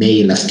of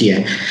May last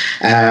year.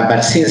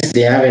 But since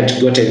they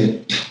haven't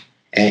gotten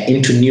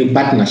into new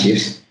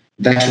partnerships,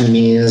 that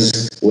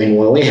means when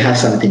Huawei has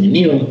something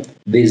new,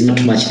 there is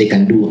not much they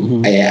can do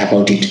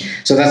about it.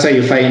 So that's why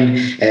you find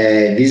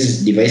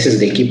these devices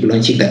they keep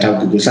launching that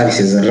have Google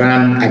services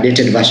run a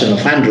dated version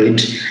of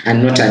Android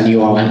and not a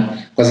newer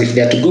one. Because if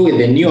they are to go with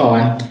the newer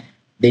one,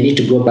 they need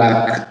to go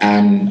back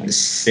and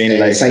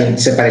sign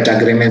separate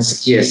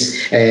agreements.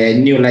 Yes,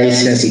 new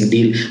licensing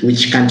deal,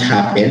 which can't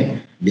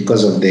happen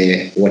because of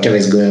the whatever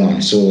is going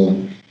on. So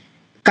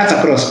cuts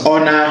across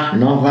Honor,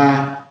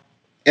 Nova,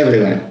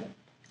 everyone,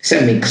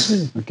 same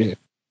mix. Okay.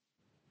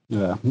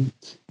 Yeah,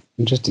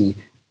 interesting.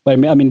 But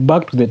I mean,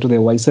 back to the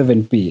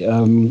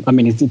Y7P. I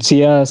mean, it's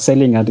here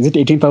selling at, is it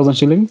 18,000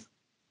 shillings?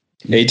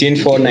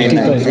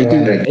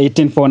 18,499.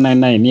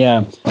 18,499.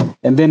 Yeah.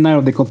 And then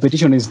now the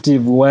competition is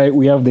still why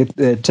we have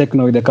the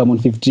Techno with the Camon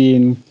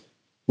 15.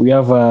 We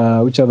have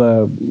which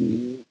other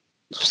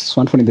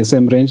smartphone in the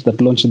same range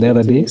that launched the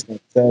other day?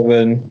 Note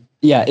 7.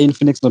 Yeah,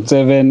 Infinix Note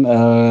 7.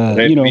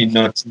 Redmi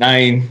Note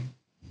 9.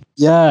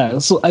 Yeah.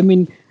 So I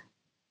mean,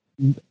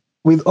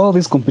 with all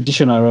this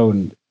competition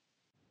around,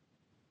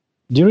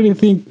 do you really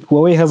think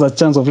Huawei has a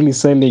chance of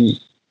really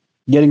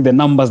getting the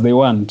numbers they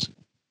want?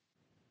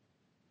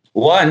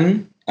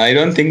 One, I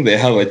don't think they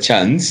have a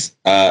chance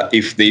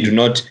if they do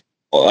not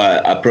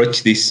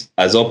approach this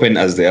as open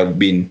as they have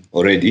been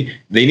already.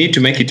 They need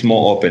to make it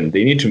more open.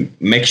 They need to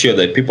make sure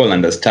that people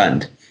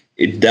understand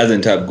it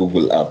doesn't have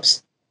Google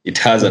Apps. It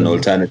has an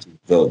alternative,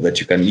 though, that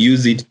you can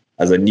use it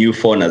as a new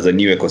phone, as a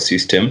new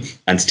ecosystem,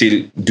 and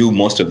still do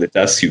most of the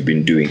tasks you've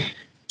been doing.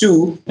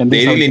 Two, and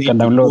they really need to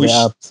download the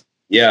apps.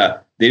 Yeah,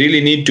 they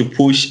really need to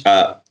push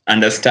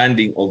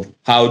understanding of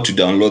how to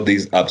download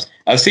these apps.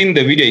 I've seen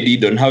the video I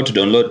did on how to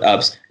download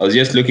apps. I was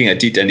just looking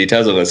at it, and it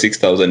has over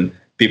 6,000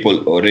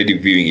 people already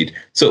viewing it.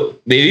 So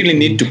they really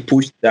need to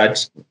push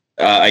that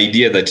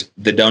idea that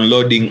the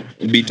downloading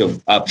bit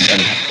of apps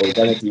and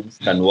alternatives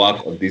can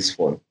work on this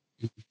phone.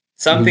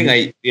 Something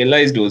I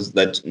realized was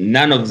that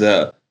none of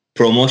the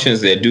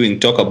promotions they're doing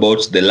talk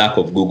about the lack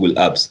of Google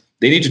Apps.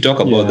 They need to talk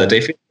about that.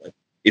 I feel that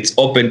it's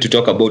open to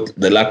talk about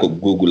the lack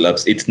of Google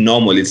Apps. It's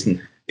normal.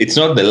 It's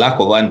not the lack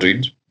of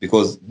Android,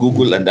 because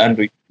Google and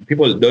Android,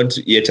 people don't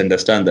yet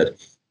understand that.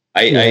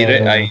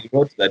 I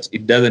wrote that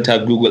it doesn't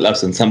have Google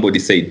Apps, and somebody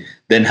said,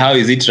 then how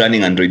is it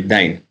running Android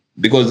 9?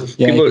 Because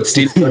people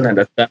still don't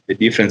understand the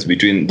difference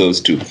between those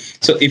two.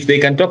 So if they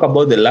can talk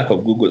about the lack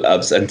of Google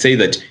Apps and say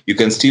that you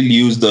can still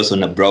use those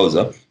on a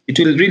browser, it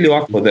will really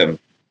work for them.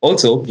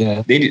 Also,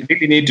 they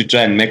really need to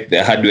try and make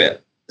their hardware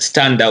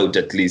stand out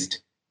at least.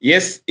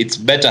 Yes, it's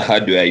better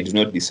hardware. I do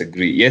not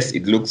disagree. Yes,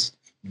 it looks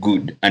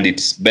good, and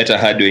it's better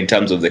hardware in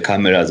terms of the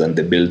cameras and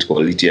the build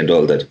quality and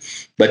all that.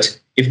 But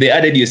if they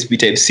added USB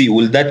Type-C,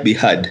 will that be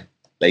hard?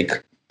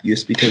 Like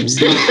USB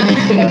Type-C,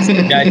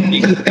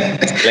 charging,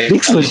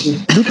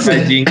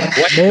 charging.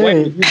 Why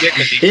would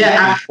you get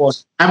a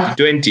phone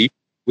 20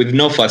 with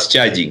no fast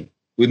charging,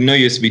 with no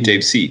USB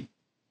Type-C?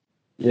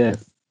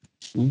 Yes.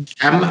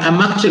 I'm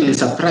actually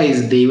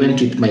surprised they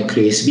went with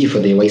micro USB for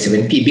the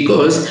Y7P,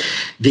 because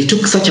they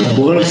took such a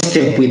bold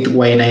step with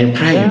Y9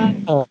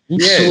 Prime.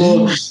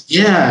 So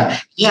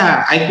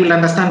I could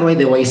understand why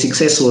the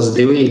Y6S was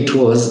the way it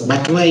was,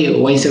 but why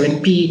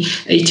Y7P?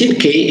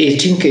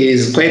 18K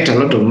is quite a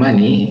lot of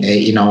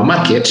money in our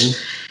market.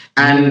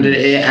 And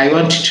I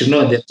want to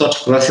know the thought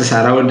process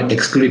around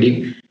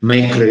excluding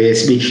micro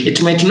USB.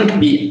 It might not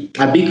be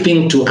a big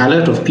thing to a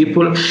lot of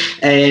people,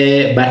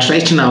 but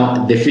right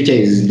now the future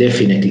is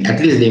definitely,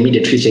 at least the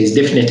immediate future is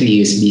definitely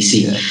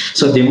USB-C.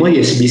 So the more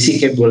USB-C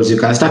cables you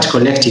can start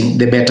collecting,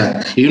 the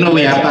better. You know,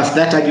 we are past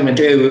that argument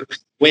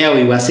where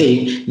we were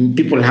saying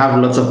people have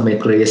lots of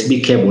micro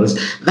USB cables.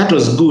 That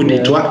was good.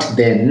 It worked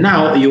then.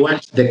 Now you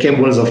want the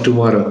cables of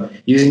tomorrow.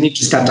 You need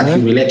to start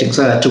accumulating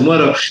so that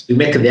tomorrow we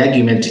make the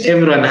argument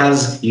everyone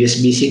has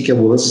USB-C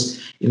cables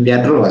in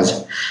their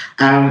drawers.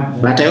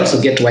 But I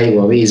also get why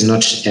Huawei is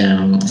not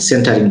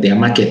centering their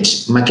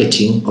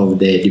marketing of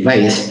the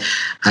device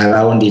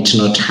around it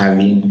not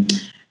having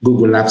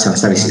Google Apps and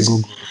services.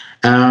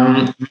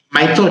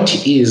 My thought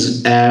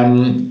is,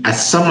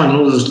 as someone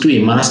who's too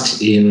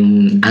immersed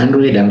in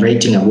Android and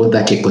writing about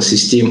that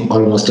ecosystem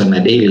almost on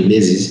a daily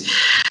basis,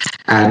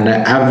 and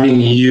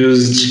having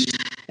used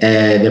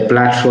the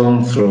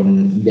platform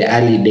from the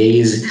early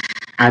days,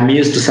 I'm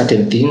used to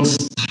certain things.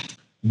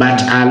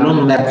 But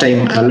along that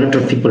time, a lot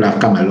of people have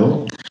come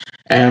along.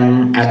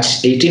 At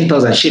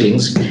 18,000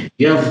 shillings,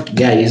 you have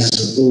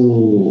guys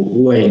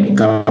who are in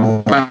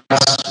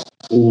campus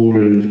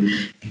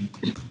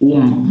who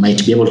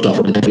might be able to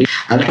afford it.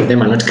 A lot of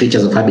them are not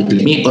creatures of habit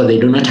like me, or they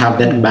do not have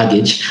that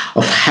baggage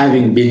of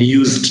having been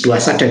used to a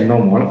certain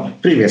normal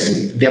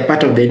previously. They're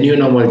part of the new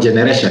normal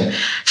generation.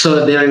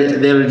 So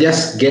they'll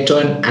just get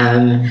on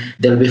and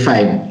they'll be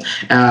fine.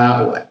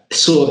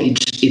 So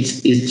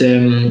it's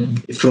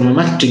from a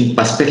marketing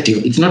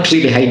perspective, it's not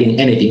really hiding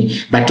anything,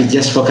 but it's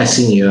just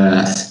focusing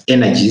your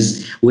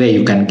energies where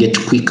you can get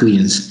quick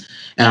wins.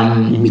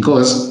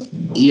 Because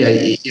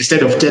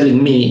instead of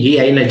telling me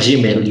here in a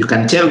Gmail, you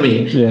can tell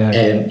me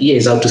here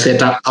is how to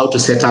set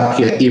up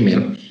your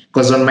email.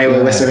 Because on my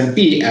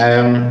Y7P,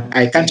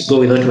 I can't go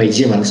without my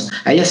Gmails.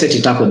 I just set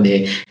it up on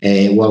the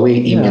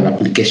Huawei email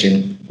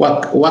application.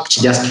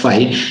 Worked just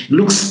fine.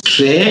 Looks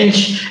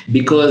strange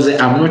because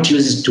I'm not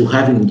used to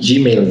having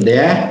Gmail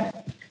there.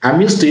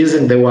 I'm used to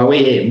using the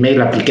Huawei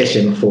mail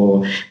application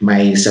for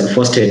my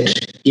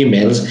self-hosted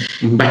emails,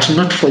 but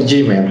not for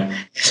Gmail.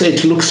 So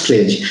it looks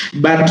strange.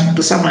 But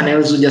to someone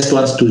else who just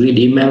wants to read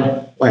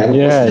email, well,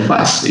 Yeah. what's the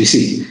fuss, you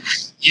see?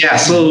 Yeah,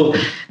 so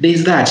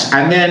there's that.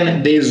 And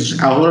then there's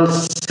a whole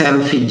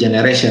selfie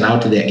generation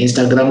out there,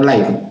 Instagram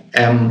Live.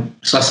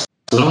 So as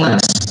long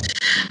as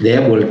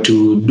they're able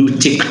to do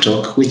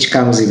TikTok, which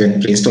comes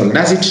even pre-installed,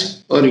 does it?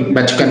 But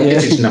you can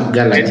get it in a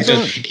gallery.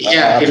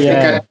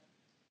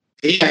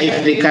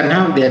 If they can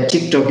have their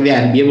TikTok there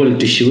and be able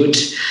to shoot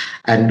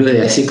and do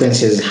their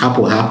sequences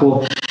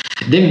hapo,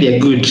 then they're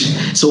good.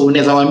 So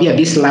unaweza waambia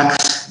this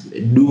lacks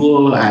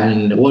duo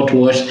and what,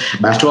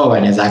 but wao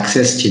wanaweza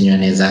access chenye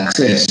wanaweza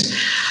access.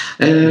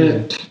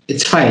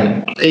 It's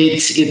fine.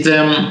 It's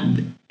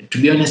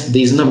to be honest,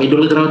 there is no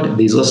middle ground.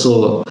 There's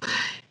also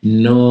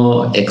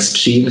no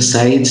extreme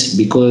sides,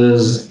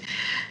 because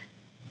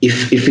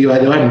if you are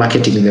the one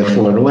marketing the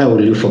phone, where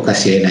will you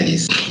focus your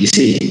energies? You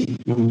see,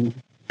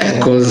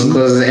 because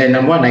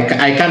number one,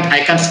 I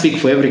can't speak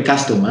for every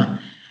customer,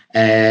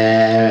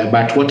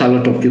 but what a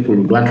lot of people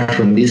would want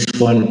from this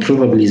phone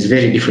probably is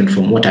very different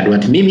from what I'd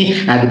want. Mimi,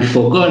 I'd be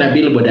forgone a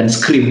billboard and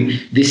scream,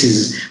 "This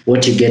is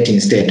what you get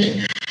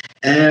instead."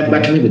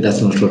 But maybe that's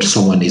not what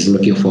someone is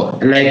looking for.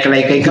 Like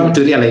I come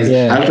to realize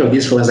a lot of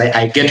these phones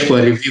I get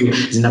for review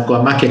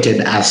zinakuwa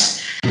marketed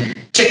as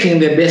taking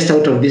the best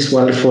out of this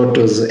world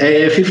photos,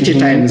 50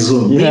 times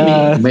zoom.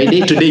 Yeah. Maybe my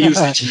day-to-day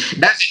usage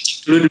doesn't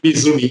include me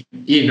zooming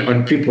in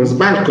on people's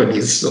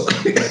balconies.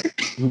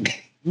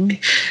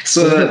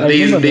 So,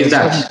 there's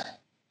that.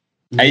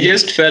 I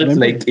just felt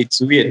like it's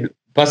weird.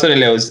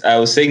 Personally, I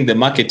was saying the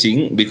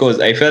marketing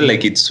because I felt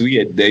like it's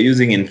weird. They're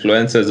using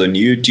influencers on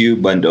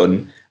YouTube and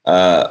on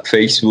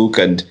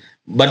Facebook,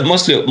 but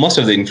most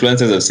of the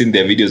influencers have seen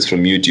their videos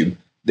from YouTube.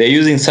 They're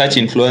using such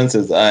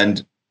influencers,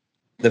 and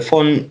the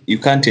phone, you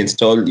can't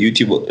install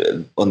YouTube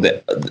on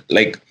the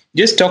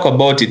just talk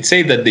about it.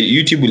 Say that the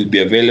YouTube will be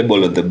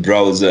available on the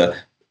browser.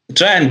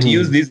 Try and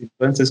use these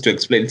influencers to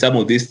explain some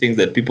of these things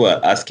that people are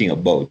asking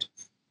about.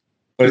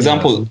 For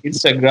example,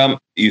 Instagram,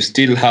 you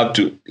still have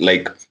to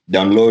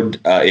download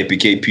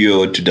APK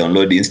Pure to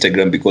download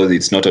Instagram because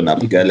it's not on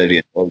App Gallery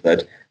and all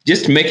that.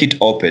 Just make it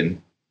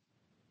open.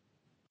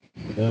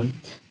 Yeah.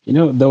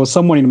 There was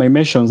someone in my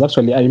mentions,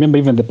 actually. I remember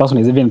even the person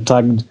is even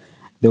tagged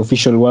the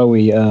official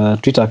Huawei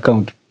Twitter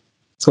account.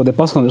 So the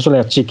person was actually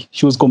a chick.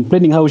 She was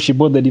complaining how she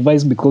bought the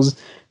device because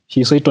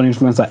she saw it on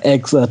Influencer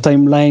X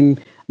timeline.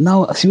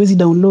 Now, siwezi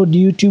download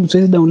YouTube,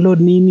 siwezi download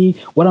Nini.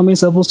 What am I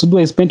supposed to do?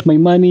 I spent my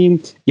money.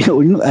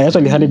 I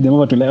actually handed them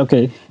over to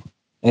okay,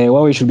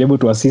 Huawei should be able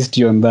to assist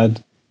you on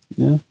that.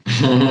 Yeah.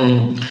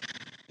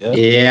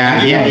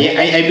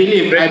 I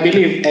believe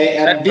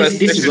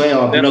this is why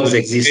our blogs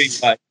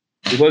exist.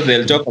 Because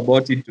they'll talk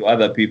about it to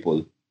other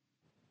people.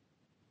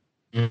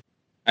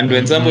 And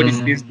when somebody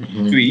sees the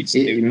tweet,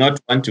 they will not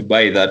want to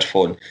buy that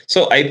phone.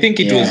 So I think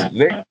it was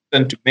very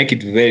important to make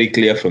it very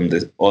clear from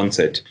the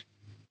onset.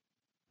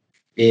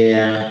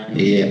 Yeah.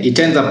 It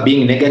ends up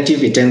being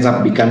negative. It ends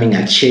up becoming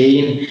a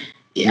chain.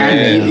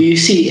 And you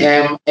see,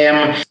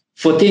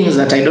 for things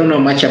that I don't know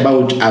much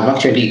about, I've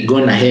actually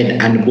gone ahead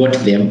and bought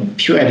them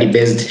purely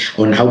based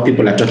on how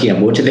people are talking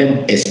about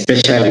them,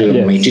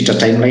 especially on my Twitter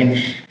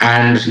timeline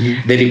and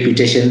the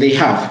reputation they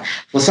have.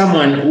 For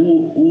someone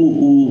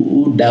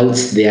who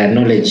doubts their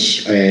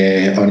knowledge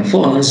on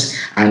phones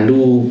and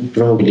who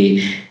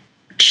probably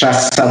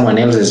trusts someone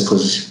else's,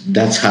 because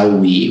that's how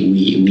we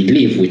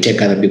live. We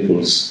take other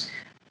people's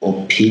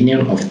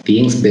opinion of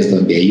things based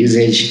on their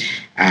usage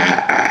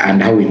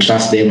and how we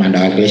trust them and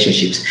our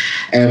relationships.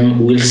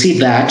 We'll see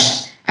that,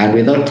 and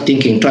without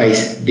thinking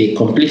twice, they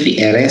completely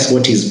erase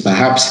what is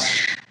perhaps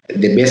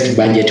the best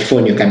budget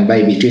phone you can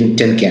buy between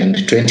 10K and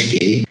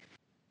 20K.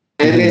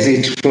 Erase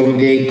it from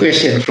the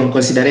equation, from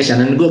consideration,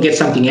 and go get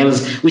something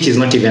else which is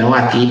not even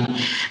worthy.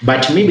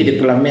 But maybe they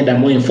could have made a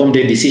more informed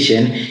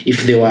decision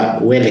if they were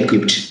well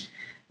equipped.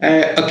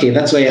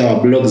 That's why our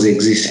blogs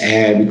exist,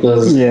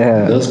 because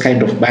those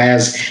kind of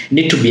buyers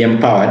need to be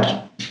empowered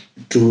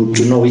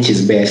to know which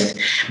is best.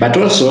 But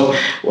also,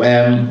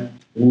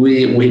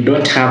 we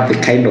don't have the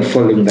kind of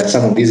following that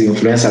some of these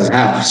influencers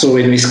have. So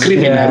when we scream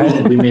in a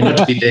room, we may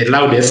not be the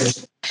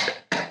loudest.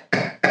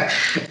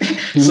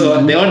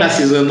 So the onus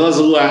is on those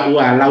who are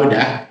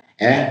louder,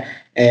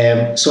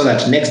 so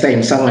that next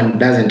time someone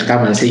doesn't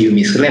come and say you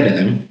misread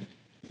them,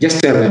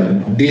 just tell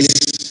them this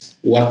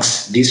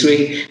works this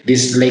way.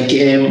 This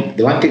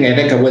the one thing I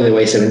like about the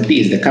Y7P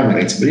is the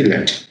camera. It's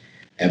brilliant.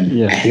 I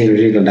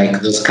really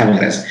like those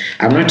cameras.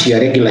 I'm not your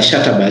regular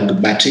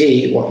shutterbug, but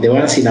hey, the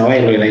once in a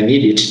while when I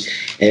need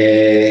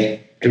it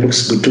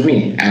looks good to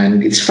me,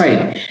 and it's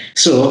fine.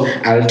 So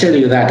I'll tell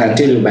you that and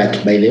tell you,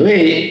 but by the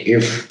way,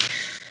 if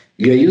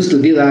you're used to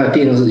these other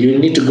things, you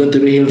need to go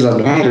through hills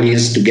and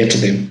valleys to get to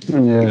them.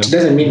 It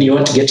doesn't mean you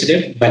won't get to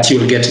them, but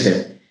you'll get to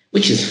them,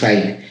 which is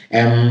fine.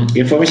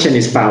 Information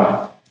is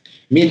power.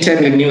 Me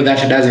telling you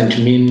that doesn't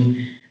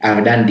mean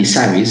I've done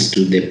disservice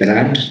to the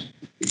brand.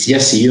 It's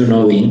just you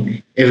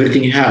knowing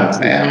everything you have.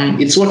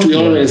 It's what we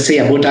always say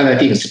about other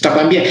things.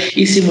 Tutakwambia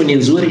hii simu ni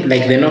nzuri,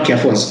 like the Nokia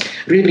phones,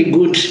 really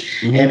good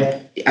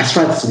as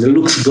far as the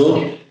looks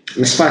go,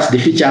 as far as the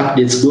future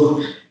updates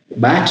go.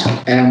 But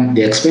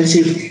the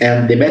expensive,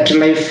 the battery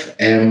life,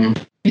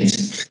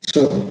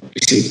 so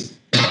you see.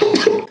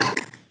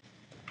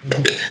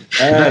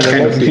 That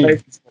kind of thing.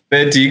 Life is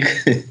pathetic.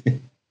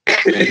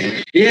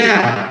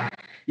 Yeah.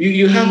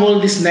 You have all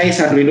this nice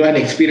Android One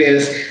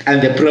experience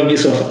and the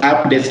promise of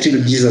updates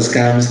till Jesus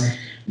comes,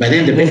 but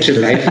then the battery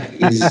life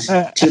is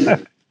still.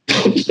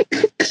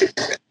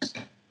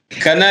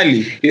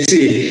 Kanali. You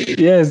see?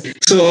 Yes.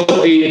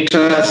 So you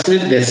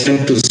translate the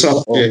same to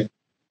software.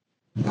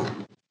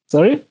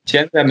 Sorry?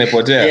 Chenza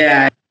amepotea.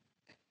 Yeah.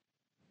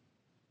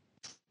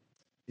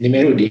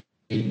 Nimerudi.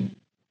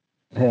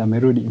 Yeah,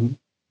 amerudi.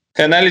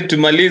 Kanali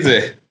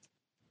tumalize.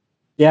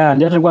 Yeah,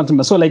 ndio tulikuwa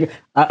tunasema. So like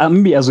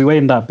maybe as we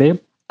wind up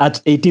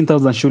at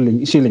 18,000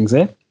 shillings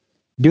do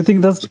you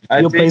think that's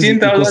At your price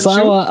 18,000 iko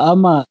sawa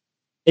ama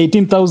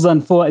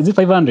 18,000 for, is it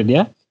 500?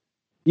 Yeah,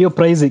 your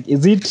price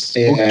is it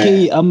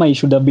okay ama it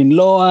should have been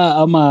lower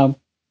ama?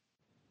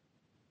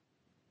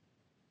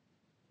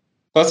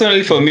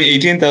 Personally, for me,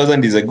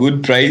 18,000 is a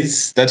good price,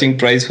 starting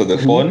price for the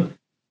phone.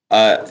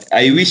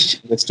 I wish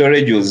the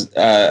storage was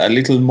a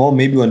little more,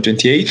 maybe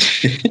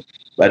 128,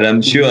 but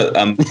I'm sure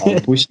I'm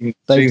pushing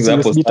things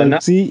up USB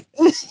Type-C.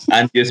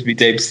 and USB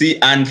Type-C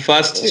and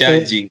fast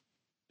charging.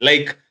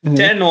 Like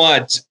 10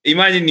 watts.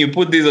 Imagine you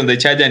put this on the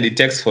charger and it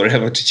takes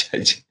forever to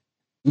charge.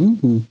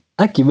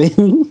 Aki,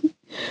 do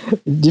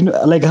you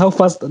know like how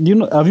fast? Do you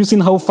know? Have you seen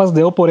how fast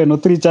the Oppo Reno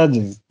 3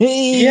 charges?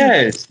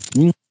 Yes.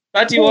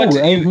 30 watts.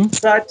 You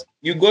start.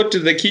 You go to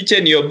the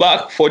kitchen. You're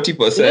back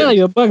 40%. Yeah,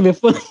 you're back the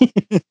phone.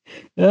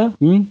 Yeah.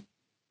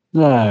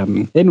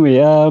 Anyway,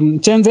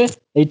 Chenze,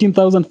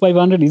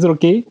 18,500. Is it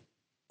okay?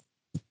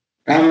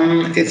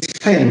 It's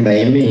fine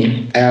by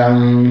me.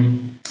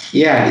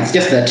 Yeah, it's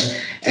just that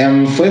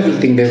for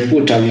everything they've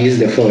put, I've used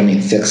the phone,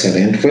 it's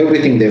excellent. For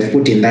everything they've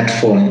put in that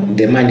phone,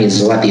 the money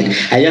is worth it.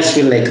 I just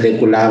feel like they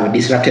could have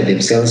disrupted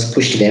themselves,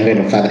 pushed the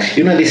envelope further.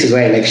 You know, this is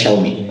why I like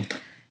Xiaomi.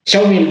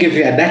 Xiaomi will give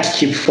you a that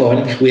cheap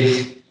phone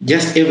with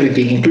just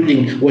everything,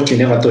 including what you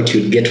never thought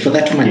you'd get for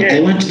that money. Yeah. I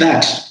want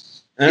that.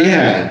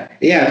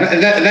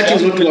 That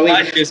is what we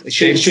want.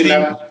 Should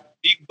have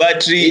big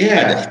battery.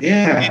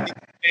 Yeah.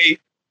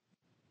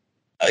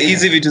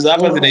 Easy vitu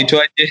hapa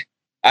zinaitwaje?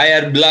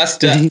 Iron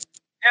blaster.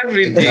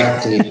 Everything.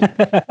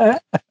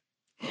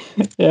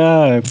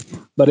 Yeah,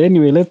 but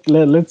anyway,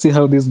 let's see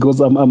how this goes.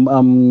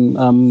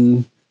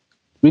 I'm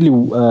really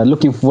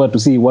looking forward to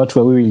see what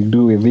we will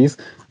do with this.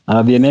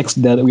 The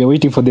next that we are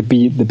waiting for the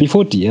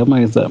P40.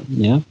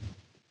 Yeah.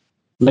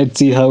 Let's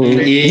see how. Is it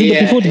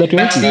the P40 that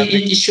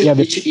you're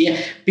waiting?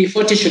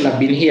 P40 should have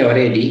been here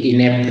already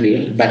in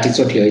April, but it's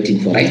what you're waiting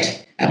for,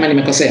 right? Ama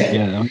nimekosea?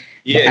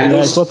 Yeah. And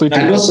also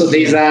there's also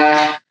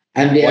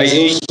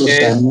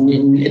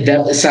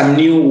some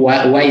new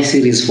Y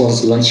series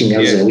phones launching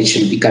elsewhere, which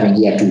will be coming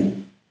here too.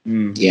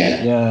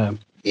 Yeah.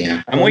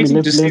 I'm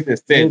waiting to see the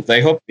sales.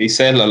 I hope they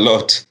sell a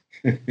lot.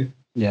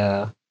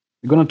 Yeah.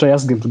 We're gonna try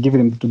ask them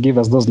to give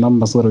us those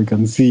numbers so that we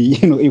can see,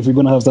 if we're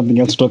gonna have something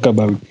else to talk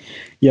about.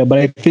 Yeah, but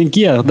I think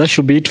that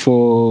should be it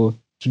for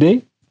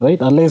today, right?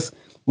 Unless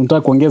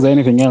unataka kuongeza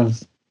anything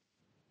else.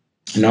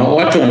 No,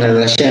 watu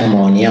wanaweza share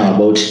maoni yao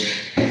about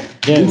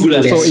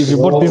Google. So if you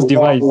bought this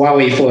device,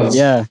 Huawei phones.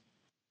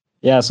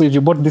 Yeah. So if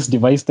you bought this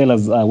device, tell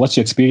us what's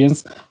your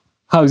experience.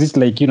 How is it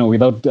like,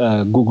 without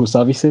Google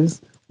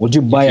services? Would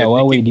you buy a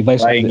Huawei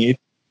device? Buying it?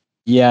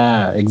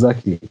 Yeah,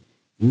 exactly.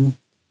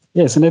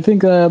 Yes, and I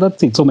think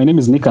that's it. So my name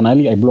is Nick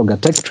Anali. I blog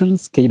at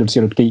techtrends,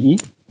 k.co.ke.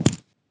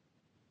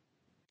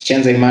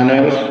 Chenza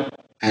Emmanuel,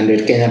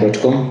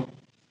 androidkenya.com.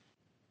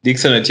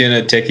 Dixon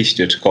Atieno,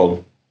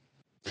 techish.com.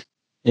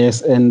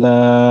 Yes, and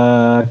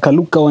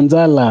Kaluka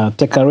Wanzala,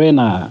 Tech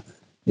Arena.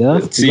 Yeah,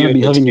 we're going to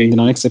be having it in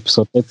our next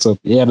episode. Let's hope.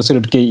 Yeah,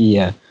 .co.ke.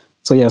 Yeah.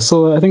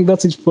 So I think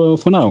that's it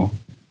for now.